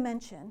two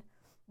dimension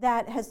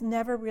that has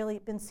never really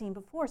been seen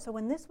before. So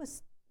when this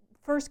was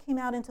first came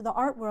out into the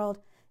art world,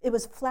 it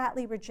was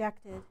flatly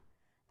rejected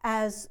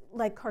as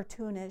like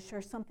cartoonish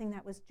or something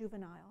that was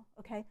juvenile,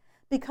 okay?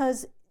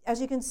 Because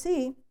as you can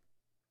see,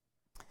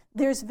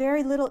 there's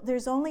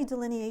only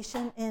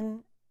delineation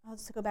in,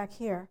 let's go back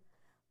here.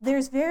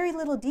 There's very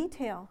little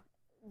detail.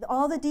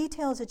 All the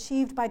detail is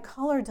achieved by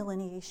color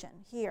delineation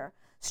here.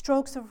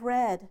 Strokes of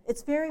red.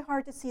 It's very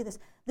hard to see this.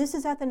 This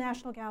is at the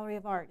National Gallery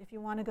of Art, if you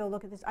want to go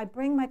look at this. I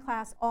bring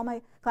all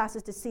my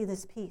classes to see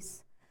this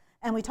piece,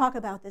 and we talk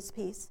about this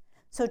piece.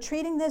 So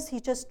treating this, he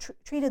just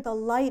treated the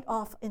light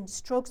off in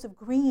strokes of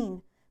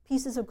green,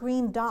 pieces of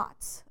green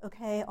dots,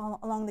 okay,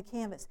 along the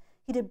canvas.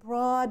 He did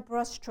broad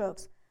brush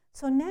strokes.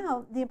 So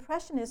now the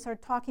Impressionists are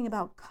talking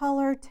about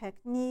color,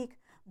 technique,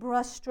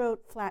 brushstroke,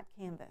 flat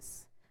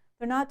canvas.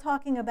 They're not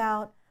talking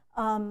about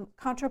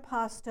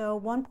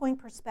contrapposto, one-point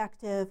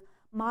perspective,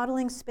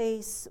 modeling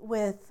space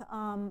with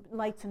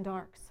lights and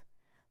darks.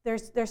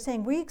 They're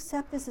saying we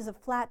accept this as a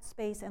flat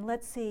space and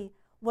let's see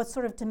what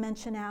sort of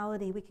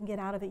dimensionality we can get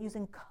out of it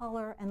using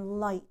color and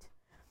light.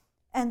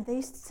 And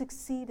they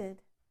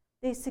succeeded.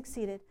 They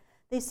succeeded.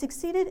 They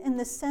succeeded in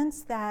the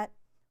sense that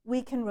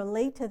we can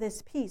relate to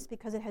this piece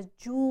because it has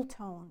jewel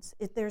tones.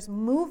 There's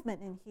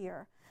movement in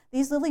here.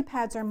 These lily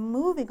pads are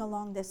moving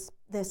along this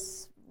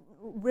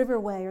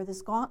riverway or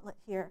this gauntlet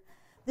here.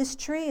 This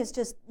tree is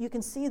just, you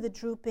can see the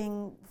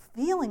drooping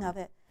feeling of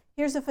it.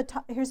 Here's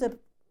a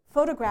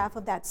photograph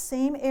of that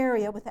same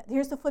area with that.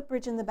 Here's the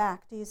footbridge in the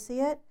back. Do you see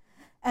it?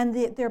 And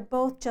they're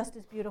both just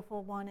as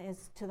beautiful, one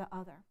is to the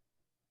other.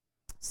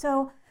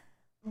 So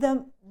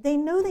they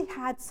knew they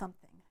had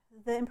something.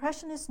 The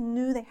Impressionists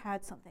knew they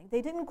had something.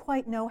 They didn't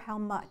quite know how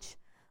much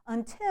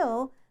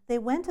until they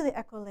went to the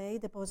École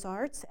des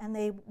Beaux-Arts and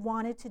they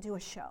wanted to do a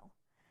show.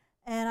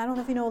 And I don't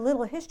know if you know a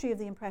little history of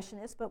the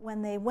Impressionists, but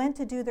when they went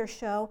to do their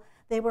show,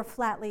 they were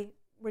flatly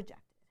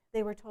rejected.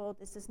 They were told,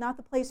 this is not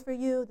the place for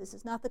you, this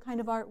is not the kind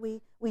of art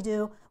we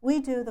do. We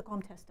do the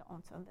Comtesse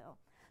d'Ensonville.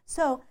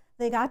 So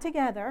they got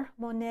together.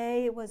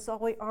 Monet was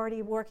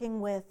already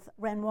working with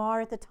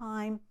Renoir at the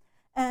time,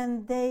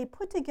 and they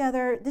put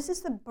together, this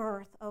is the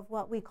birth of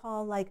what we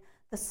call like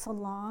the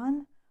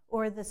salon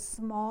or the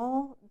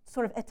small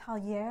sort of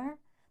atelier.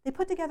 They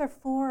put together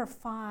 4 or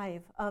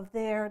 5 of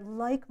their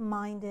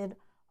like-minded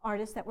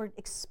artists that were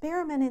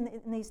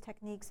experimenting in these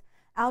techniques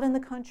out in the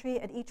country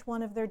at each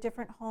one of their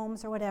different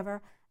homes or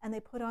whatever, and they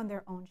put on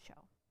their own show.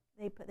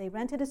 They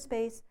rented a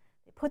space,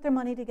 they put their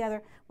money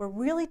together. We're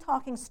really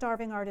talking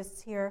starving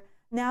artists here.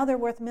 Now they're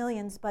worth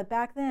millions, but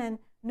back then,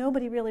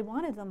 nobody really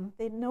wanted them.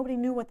 Nobody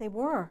knew what they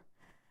were.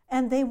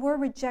 And they were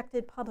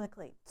rejected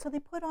publicly. So they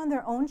put on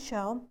their own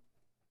show,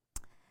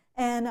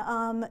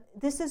 and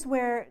this is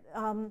where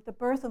the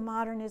birth of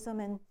modernism,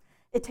 and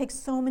it takes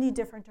so many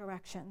different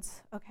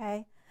directions,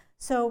 okay?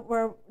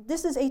 So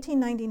this is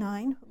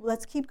 1899.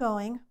 Let's keep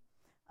going.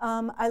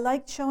 I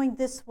like showing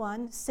this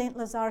one,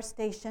 Saint-Lazare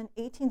Station,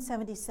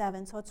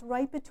 1877. So it's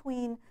right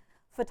between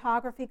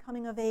photography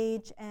coming of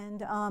age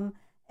and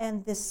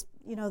this,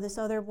 this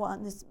other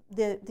one.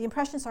 The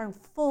Impressionists are in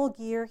full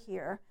gear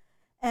here.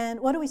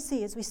 And what do we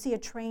see? We see a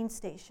train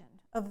station,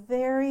 a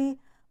very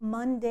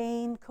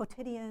mundane,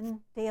 quotidian,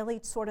 daily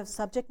sort of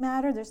subject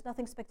matter. There's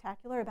nothing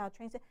spectacular about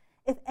train stations.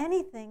 If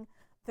anything,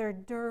 they're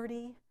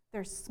dirty,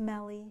 they're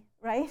smelly,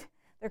 right?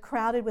 They're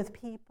crowded with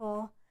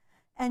people.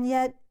 And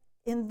yet,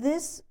 in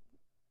this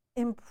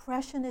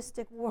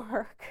impressionistic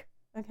work,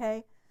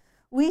 okay,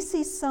 we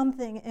see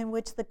something in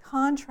which the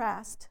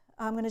contrast,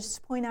 I'm going to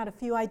just point out a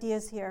few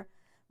ideas here.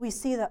 We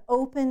see the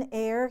open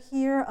air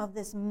here of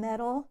this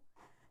metal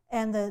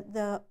and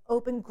the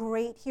open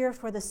grate here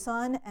for the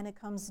sun, and it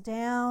comes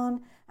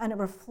down and it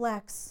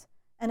reflects,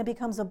 and it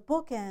becomes a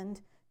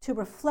bookend to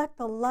reflect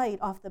the light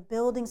off the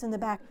buildings in the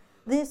back.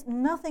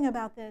 Nothing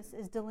about this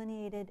is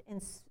delineated in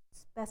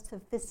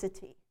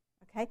specificity,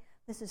 okay?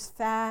 This is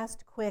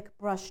fast, quick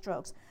brush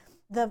strokes.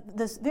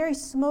 The very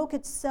smoke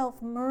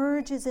itself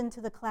merges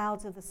into the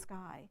clouds of the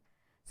sky.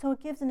 So it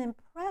gives an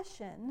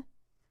impression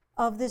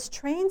of this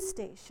train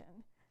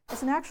station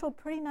as an actual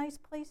pretty nice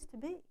place to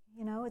be.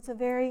 It's a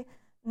very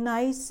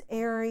nice,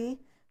 airy,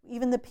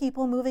 even the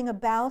people moving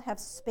about have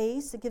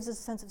space. It gives us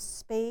a sense of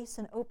space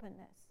and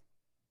openness.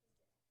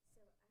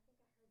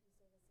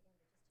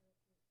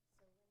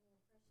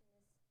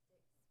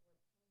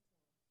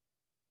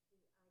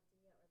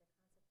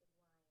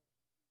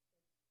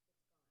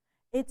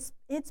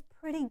 It's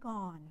pretty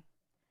gone.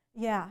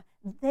 Yeah,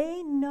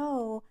 they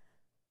know.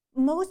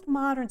 Most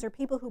moderns are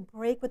people who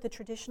break with the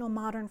traditional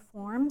modern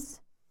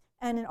forms.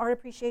 And in art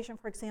appreciation,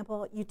 for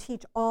example, you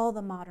teach all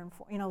the modern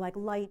forms, like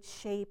light,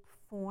 shape,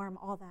 form,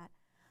 all that.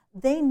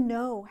 They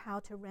know how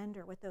to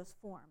render with those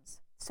forms.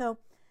 So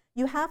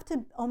you have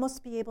to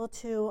almost be able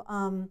to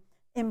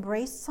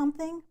embrace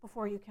something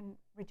before you can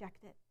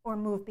reject it or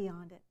move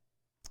beyond it.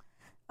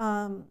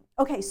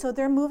 Okay, so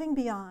they're moving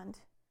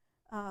beyond.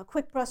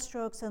 Quick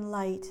brushstrokes and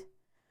light.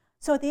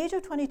 So at the age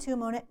of 22,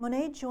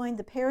 Monet joined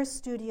the Paris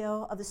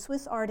studio of the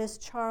Swiss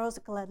artist Charles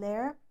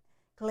Gleyre,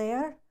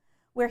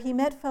 where he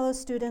met fellow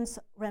students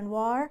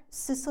Renoir,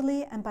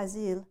 Sisley, and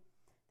Basile.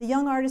 The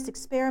young artist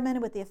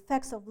experimented with the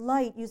effects of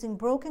light using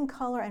broken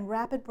color and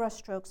rapid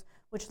brushstrokes,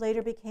 which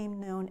later became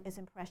known as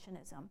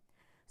Impressionism.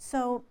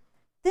 So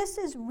this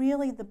is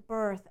really the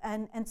birth,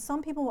 and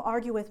some people will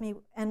argue with me,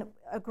 and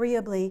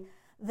agreeably,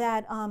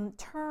 that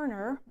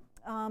Turner,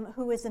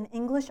 who is an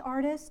English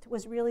artist,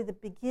 was really the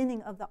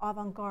beginning of the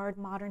avant-garde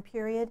modern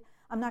period.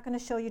 I'm not going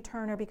to show you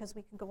Turner because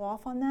we can go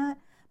off on that,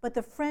 but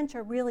the French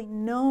are really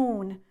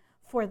known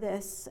for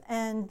this,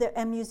 and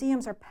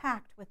museums are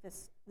packed with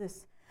this.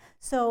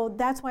 So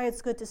that's why it's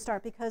good to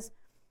start, because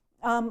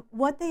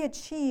what they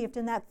achieved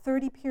in that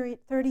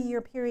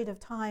 30-year period of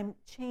time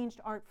changed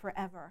art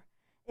forever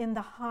in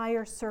the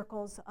higher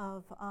circles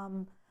of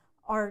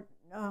art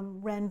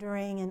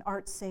rendering and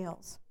art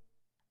sales.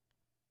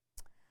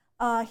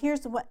 Here's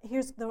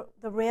the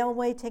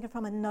railway taken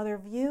from another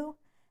view,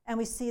 and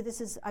we see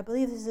this is, I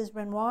believe this is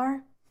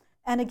Renoir.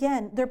 And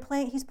again,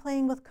 he's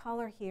playing with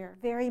color here,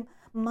 very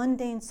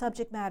mundane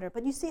subject matter.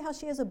 But you see how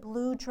she has a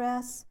blue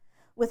dress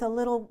with a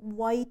little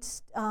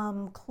white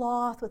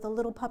cloth with a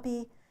little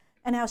puppy,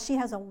 and how she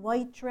has a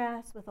white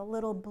dress with a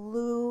little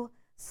blue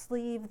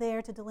sleeve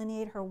there to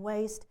delineate her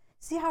waist.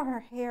 See how her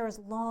hair is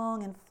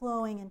long and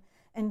flowing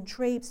and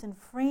drapes and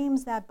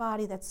frames that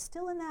body that's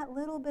still in that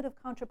little bit of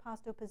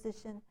contrapposto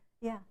position.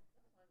 Yeah.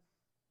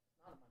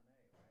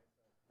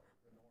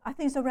 I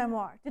think it's a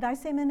Renoir. Did I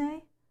say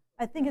Manet?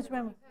 I think it's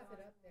Renoir.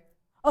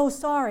 Oh,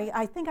 sorry.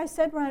 I think I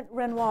said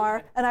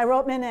Renoir, and I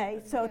wrote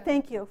Manet. So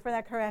thank you for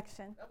that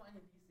correction.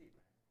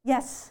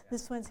 Yes,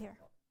 this one's here.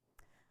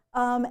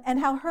 And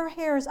how her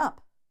hair is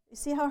up. You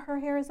see how her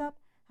hair is up?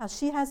 How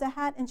she has a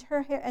hat and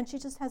her hair, and she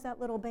just has that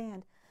little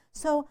band.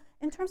 So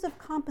in terms of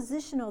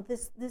compositional,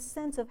 this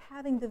sense of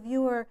having the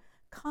viewer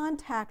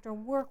contact or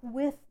work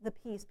with the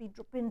piece,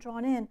 been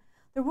drawn in,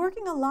 they're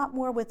working a lot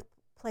more with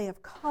play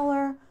of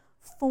color,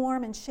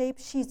 form, and shape.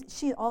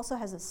 She also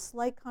has a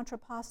slight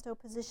contrapposto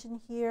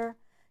position here.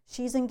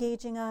 She's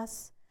engaging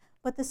us.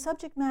 But the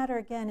subject matter,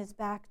 again, is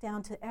back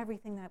down to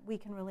everything that we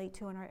can relate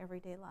to in our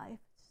everyday life.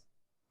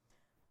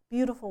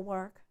 Beautiful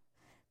work.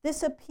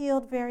 This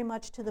appealed very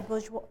much to the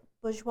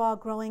bourgeois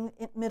growing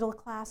middle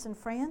class in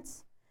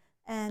France,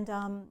 and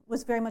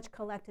was very much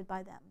collected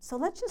by them. So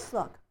let's just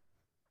look.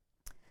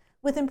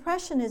 With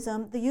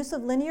Impressionism, the use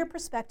of linear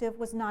perspective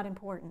was not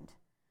important.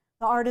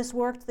 The artist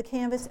worked the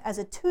canvas as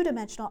a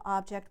two-dimensional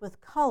object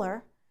with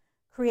color,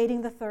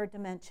 creating the third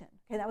dimension.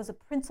 Okay, that was a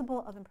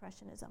principle of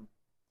Impressionism.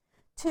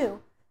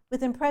 2,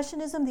 with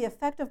Impressionism, the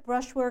effect of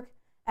brushwork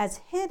as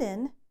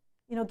hidden,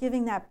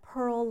 giving that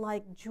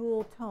pearl-like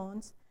jewel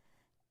tones,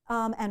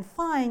 and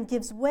fine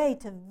gives way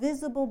to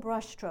visible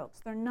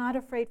brushstrokes. They're not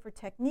afraid for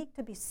technique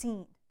to be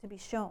seen, to be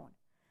shown.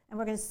 And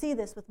we're going to see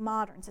this with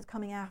moderns. It's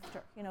coming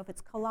after. If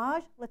it's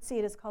collage, let's see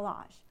it as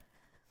collage.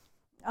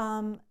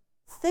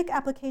 Thick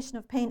application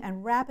of paint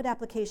and rapid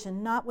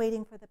application, not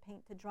waiting for the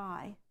paint to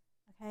dry.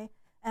 Okay?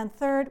 And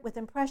third, with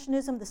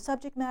Impressionism, the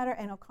subject matter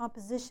and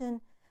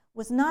composition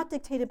was not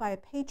dictated by a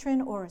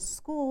patron or a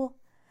school,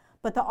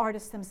 but the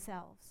artists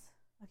themselves.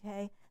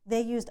 Okay?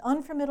 They used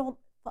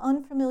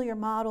unfamiliar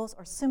models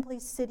or simply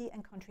city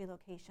and country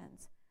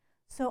locations.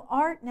 So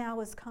art now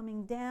is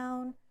coming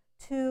down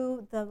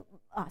to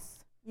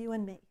us, you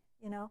and me.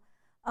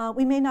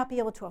 We may not be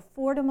able to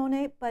afford a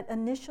Monet, but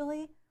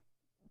initially,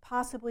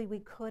 possibly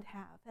we could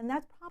have. And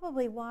that's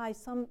probably why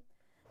some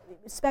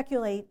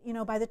speculate,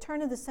 by the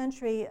turn of the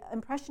century,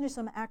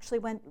 Impressionism actually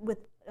went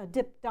with a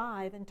dip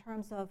dive in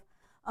terms of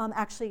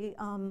actually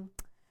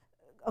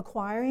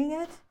acquiring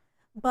it.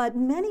 But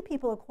many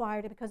people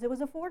acquired it because it was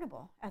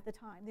affordable at the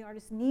time. The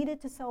artists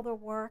needed to sell their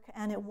work,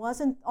 and it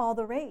wasn't all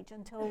the rage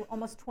until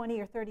almost 20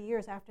 or 30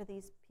 years after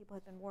these people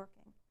had been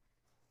working.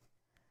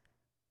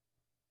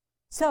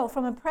 So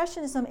from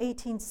Impressionism,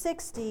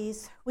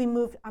 1860s, we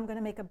moved, I'm going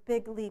to make a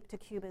big leap to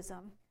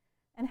Cubism.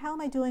 And how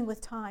am I doing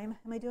with time?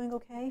 Am I doing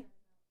okay?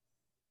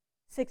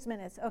 6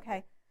 minutes,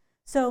 okay.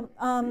 So,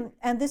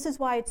 and this is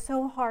why it's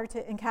so hard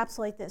to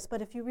encapsulate this,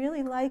 but if you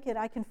really like it,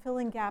 I can fill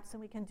in gaps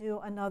and we can do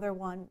another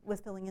one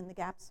with filling in the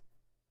gaps.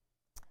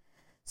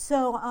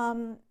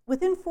 So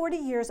within 40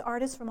 years,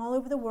 artists from all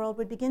over the world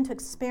would begin to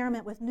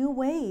experiment with new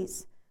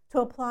ways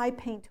to apply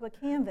paint to a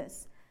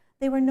canvas.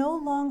 They were no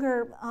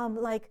longer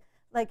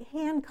like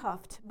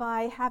handcuffed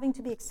by having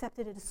to be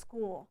accepted at a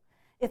school.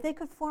 If they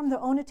could form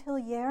their own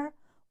atelier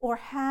or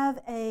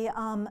have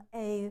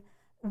a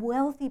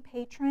wealthy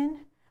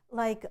patron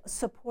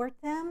support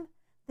them,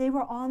 they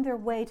were on their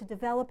way to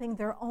developing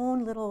their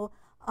own little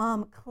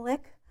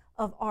clique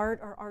of art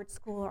or art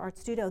school or art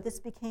studio. This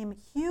became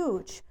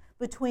huge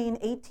between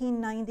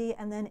 1890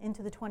 and then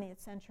into the 20th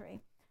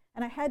century.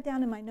 And I had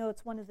down in my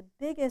notes one of the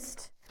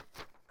biggest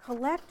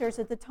collectors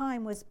at the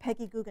time was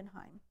Peggy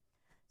Guggenheim.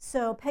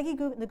 So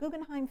the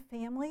Guggenheim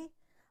family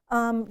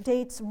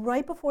dates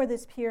right before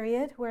this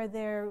period where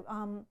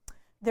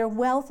their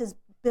wealth is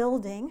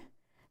building.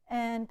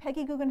 And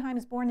Peggy Guggenheim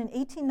is born in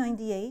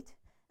 1898,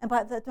 and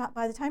by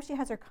the time she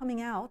has her coming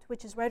out,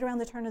 which is right around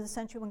the turn of the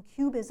century when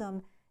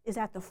Cubism is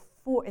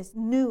is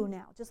new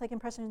now, just like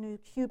Impressionism is new,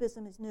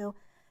 Cubism is new.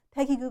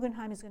 Peggy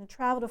Guggenheim is going to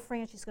travel to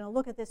France. She's going to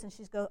look at this and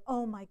she's going,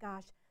 oh my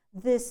gosh,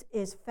 this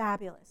is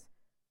fabulous.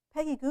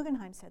 Peggy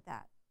Guggenheim said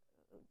that.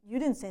 You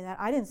didn't say that.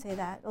 I didn't say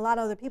that. A lot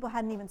of other people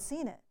hadn't even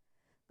seen it.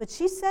 But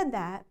she said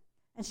that,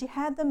 and she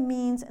had the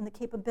means and the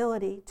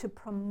capability to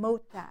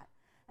promote that.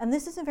 And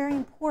this is very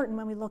important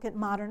when we look at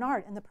modern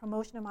art and the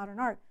promotion of modern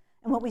art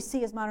and what we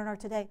see as modern art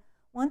today.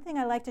 One thing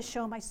I like to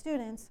show my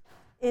students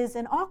is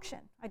an auction.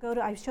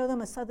 I show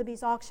them a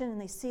Sotheby's auction,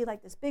 and they see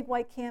like this big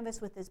white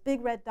canvas with this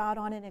big red dot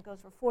on it, and it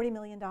goes for $40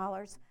 million,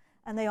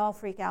 and they all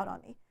freak out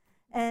on me.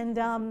 And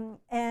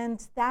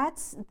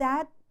that's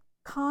that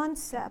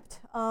concept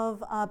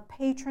of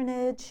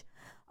patronage,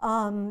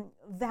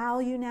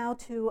 value now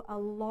to a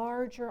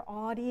larger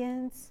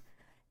audience,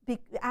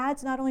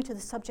 adds not only to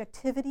the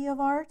subjectivity of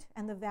art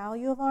and the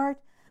value of art,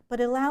 but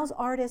it allows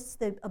artists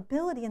the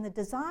ability and the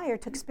desire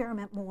to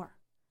experiment more,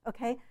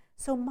 okay?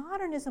 So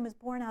modernism is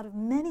born out of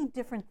many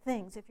different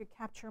things, if you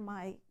capture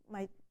my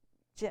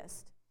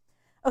gist.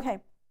 Okay,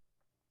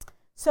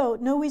 so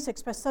new ways to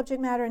express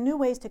subject matter, new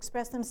ways to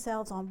express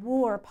themselves on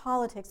war,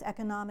 politics,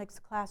 economics,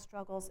 class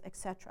struggles,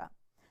 etc.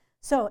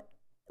 So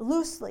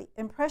loosely,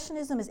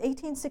 Impressionism is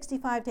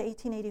 1865 to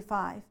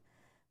 1885.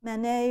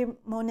 Manet,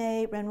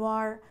 Monet,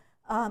 Renoir,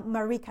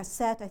 Marie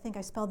Cassatt, I think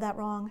I spelled that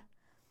wrong.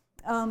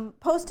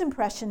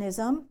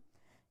 Post-Impressionism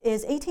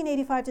is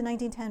 1885 to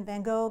 1910,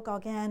 Van Gogh,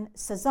 Gauguin,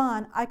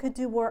 Cezanne. I could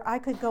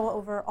go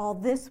over all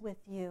this with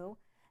you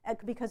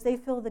because they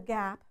fill the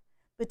gap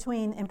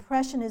between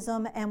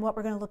Impressionism and what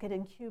we're going to look at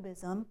in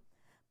Cubism.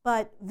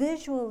 But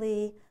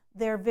visually,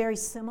 they're very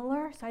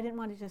similar, so I didn't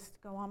want to just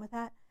go on with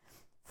that.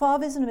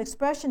 Fauvism and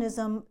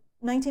Expressionism,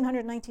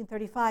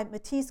 1900-1935,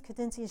 Matisse,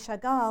 Kandinsky, and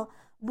Chagall,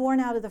 born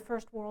out of the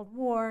First World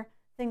War,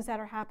 things that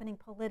are happening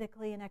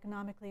politically and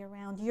economically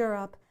around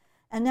Europe.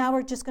 And now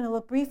we're just going to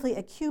look briefly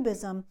at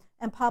Cubism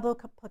and Pablo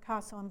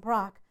Picasso and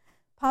Braque.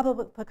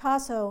 Pablo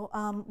Picasso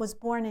was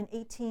born in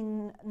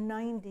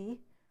 1890,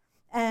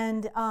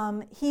 and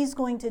he's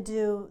going to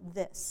do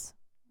this,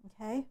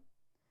 okay?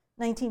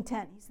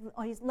 1910.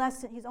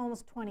 He's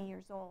almost 20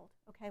 years old,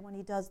 okay, when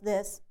he does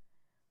this.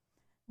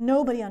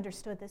 Nobody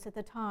understood this at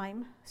the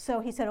time, so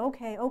he said,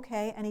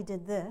 okay, and he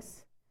did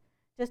this,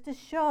 just to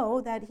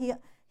show that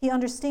he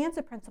understands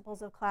the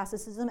principles of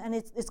classicism, and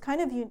it's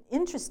kind of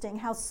interesting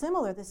how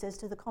similar this is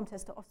to the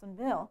Comtesse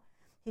d'Haussonville.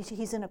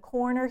 He's in a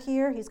corner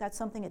here. He's got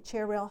something at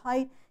chair rail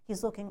height.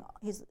 He's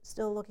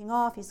still looking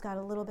off. He's got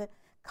a little bit,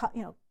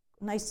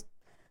 nice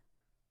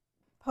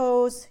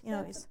pose.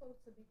 It's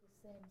supposed to be the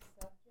same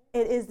subject?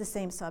 It is the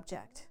same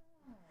subject.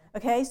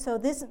 Okay, so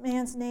this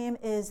man's name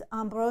is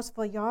Ambroise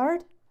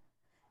Vollard,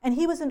 and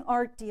he was an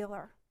art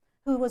dealer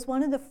who was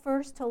one of the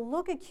first to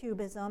look at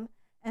Cubism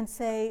and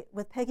say,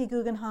 with Peggy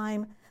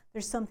Guggenheim,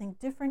 there's something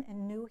different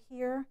and new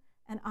here,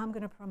 and I'm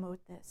going to promote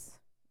this,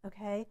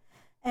 okay?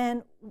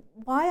 And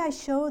why I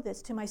show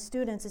this to my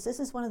students is this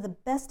is one of the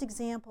best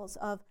examples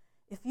of,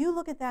 if you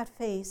look at that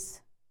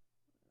face,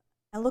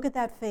 and look at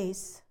that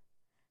face,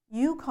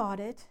 you caught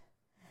it,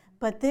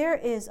 but there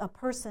is a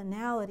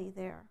personality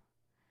there.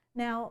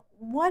 Now,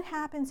 what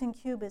happens in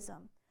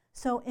Cubism?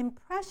 So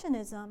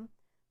Impressionism,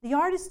 the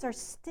artists are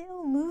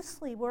still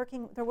loosely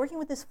working, they're working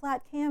with this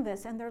flat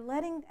canvas, and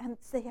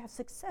they have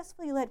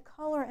successfully let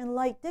color and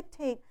light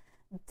dictate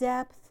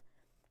depth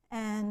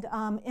and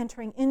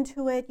entering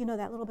into it,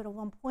 that little bit of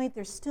one point.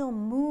 There's still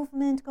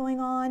movement going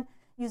on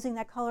using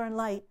that color and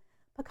light.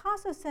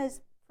 Picasso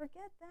says,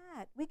 forget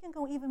that. We can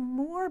go even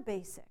more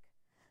basic.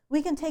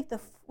 We can take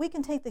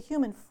the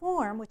human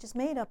form, which is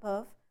made up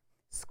of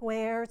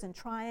squares and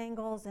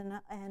triangles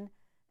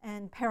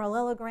and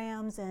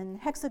parallelograms and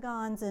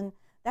hexagons, and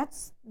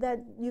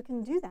that you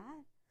can do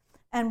that.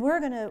 And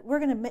we're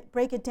gonna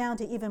break it down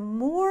to even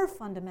more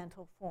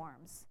fundamental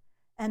forms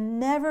and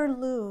never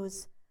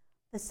lose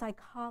the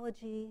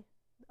psychology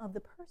of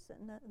the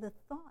person, the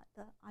thought,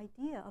 the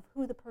idea of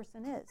who the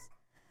person is.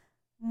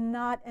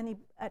 Not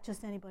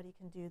just anybody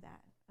can do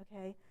that,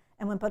 okay?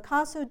 And when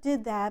Picasso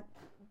did that,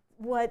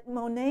 what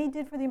Monet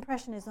did for the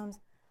Impressionisms,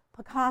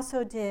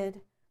 Picasso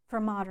did for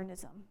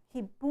modernism.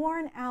 He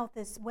borne out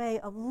this way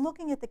of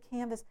looking at the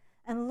canvas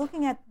and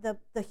looking at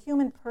the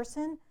human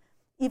person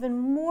even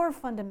more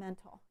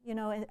fundamental,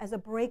 as a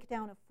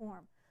breakdown of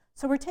form.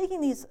 So we're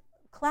taking these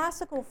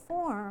classical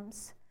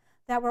forms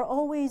that were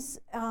always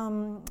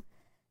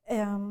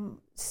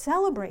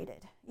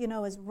celebrated,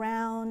 as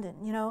round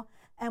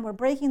and we're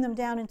breaking them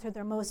down into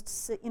their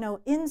most,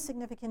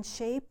 insignificant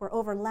shape. We're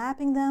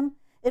overlapping them.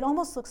 It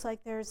almost looks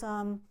like there's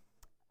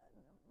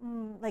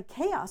like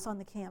chaos on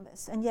the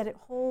canvas, and yet it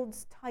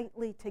holds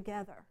tightly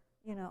together,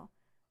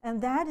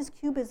 And that is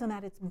Cubism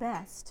at its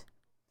best.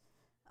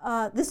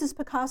 This is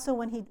Picasso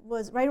when he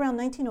was right around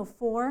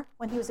 1904,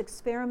 when he was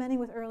experimenting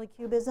with early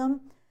Cubism.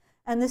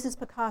 And this is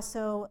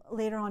Picasso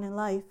later on in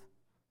life.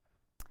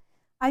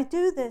 I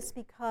do this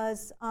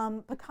because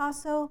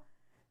Picasso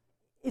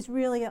is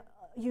really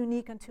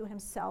unique unto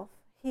himself.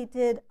 He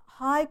did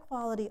high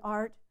quality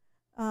art.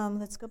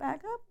 Let's go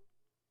back up.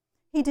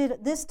 He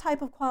did this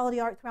type of quality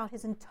art throughout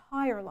his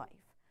entire life.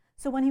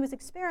 So when he was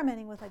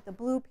experimenting with like the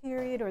blue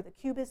period or the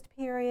Cubist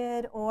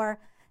period, or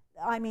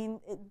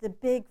the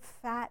big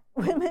fat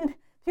women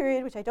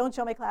period, which I don't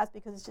show my class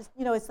because it's just,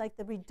 it's like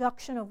the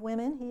reduction of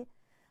women.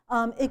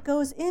 It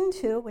goes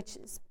into, which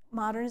is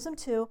modernism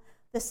too,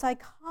 the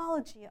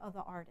psychology of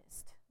the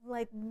artist.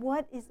 Like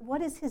what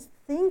is his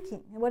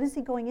thinking? And what is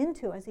he going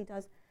into as he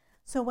does?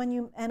 So when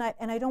you, and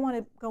I don't want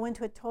to go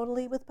into it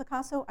totally with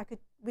Picasso.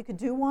 We could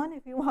do one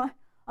if you want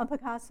on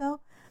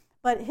Picasso.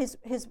 But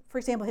for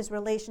example, his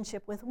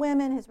relationship with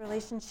women, his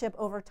relationship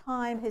over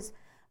time,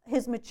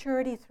 his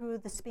maturity through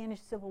the Spanish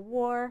Civil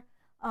War.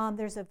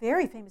 There's a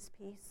very famous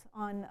piece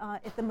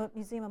at the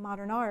Museum of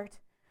Modern Art,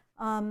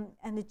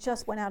 and it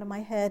just went out of my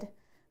head,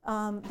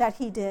 that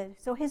he did.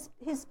 So his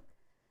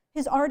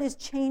art is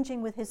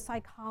changing with his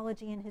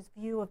psychology and his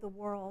view of the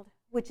world,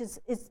 which is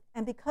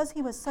and because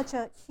he was such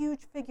a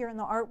huge figure in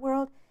the art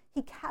world,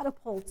 he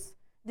catapults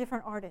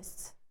different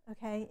artists,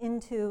 okay,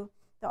 into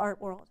the art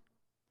world.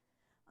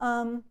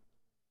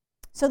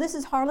 So this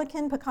is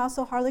Harlequin,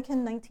 Picasso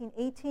Harlequin,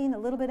 1918, a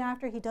little bit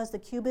after he does the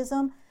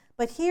Cubism.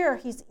 But here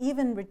he's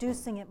even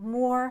reducing it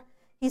more.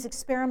 He's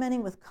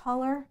experimenting with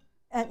color.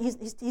 And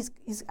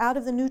he's out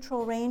of the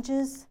neutral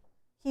ranges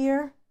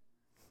here.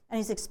 And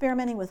he's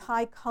experimenting with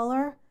high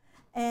color.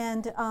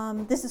 And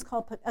this is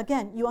called,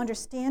 again, you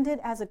understand it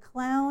as a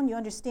clown. You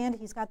understand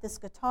he's got this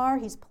guitar.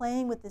 He's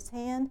playing with his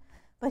hand.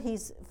 But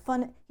he's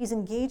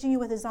engaging you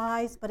with his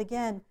eyes. But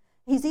again,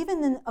 he's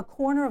even in a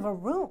corner of a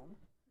room.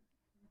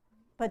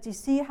 But do you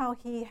see how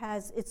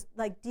it's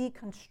like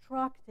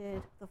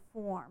deconstructed the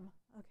form,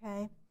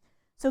 okay?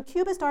 So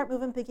Cubist art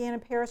movement began in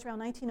Paris around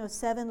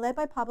 1907, led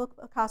by Pablo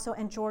Picasso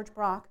and George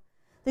Braque.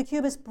 The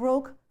Cubists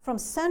broke from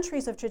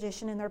centuries of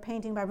tradition in their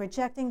painting by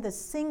rejecting the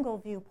single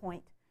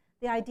viewpoint,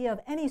 the idea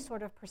of any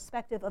sort of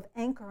perspective of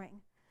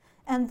anchoring.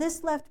 And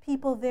this left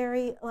people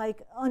very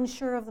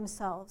unsure of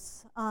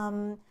themselves.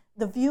 The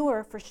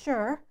viewer, for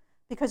sure,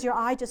 because your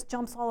eye just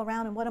jumps all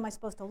around and what am I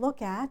supposed to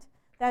look at?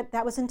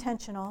 That was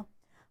intentional.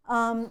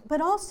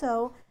 But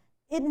also,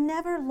 it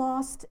never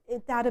lost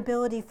that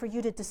ability for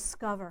you to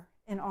discover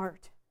in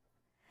art.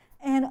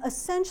 And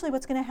essentially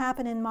what's going to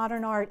happen in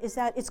modern art is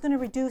that it's going to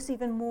reduce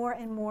even more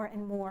and more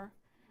and more.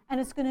 And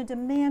it's going to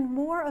demand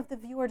more of the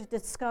viewer to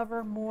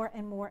discover more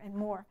and more and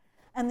more.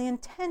 And the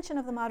intention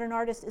of the modern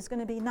artist is going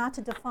to be not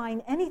to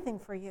define anything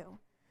for you,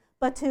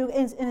 but to,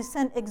 in a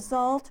sense,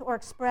 exalt or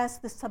express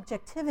the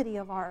subjectivity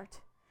of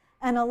art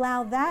and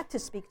allow that to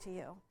speak to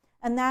you.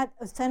 And that,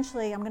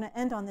 essentially, I'm going to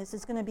end on this,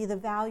 is going to be the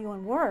value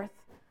and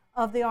worth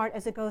of the art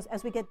as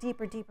we get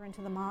deeper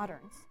into the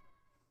moderns.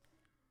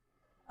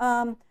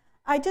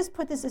 I just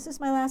put this. Is this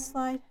my last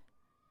slide?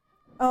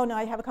 Oh, no,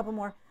 I have a couple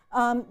more.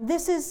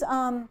 This is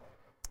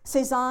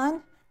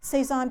Cézanne.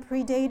 Cézanne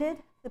predated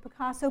the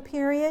Picasso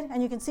period,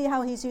 and you can see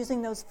how he's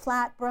using those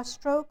flat brush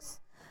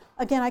strokes.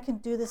 Again, I can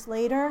do this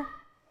later.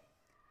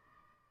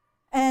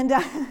 And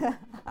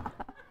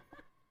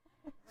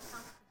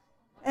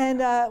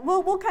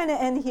we'll kind of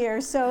end here.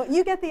 So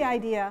you get the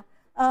idea.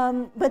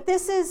 But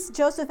this is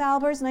Joseph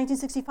Albers,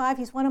 1965.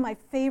 He's one of my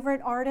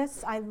favorite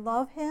artists. I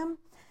love him.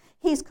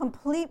 He's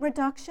complete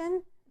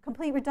reduction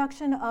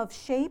of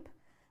shape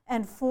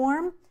and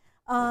form.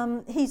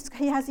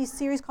 He has these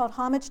series called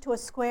Homage to a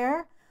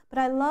Square. But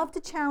I love to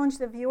challenge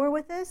the viewer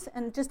with this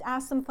and just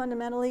ask them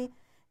fundamentally,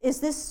 is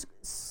this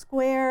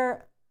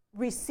square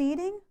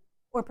receding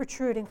or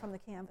protruding from the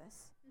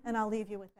canvas? And I'll leave you with that.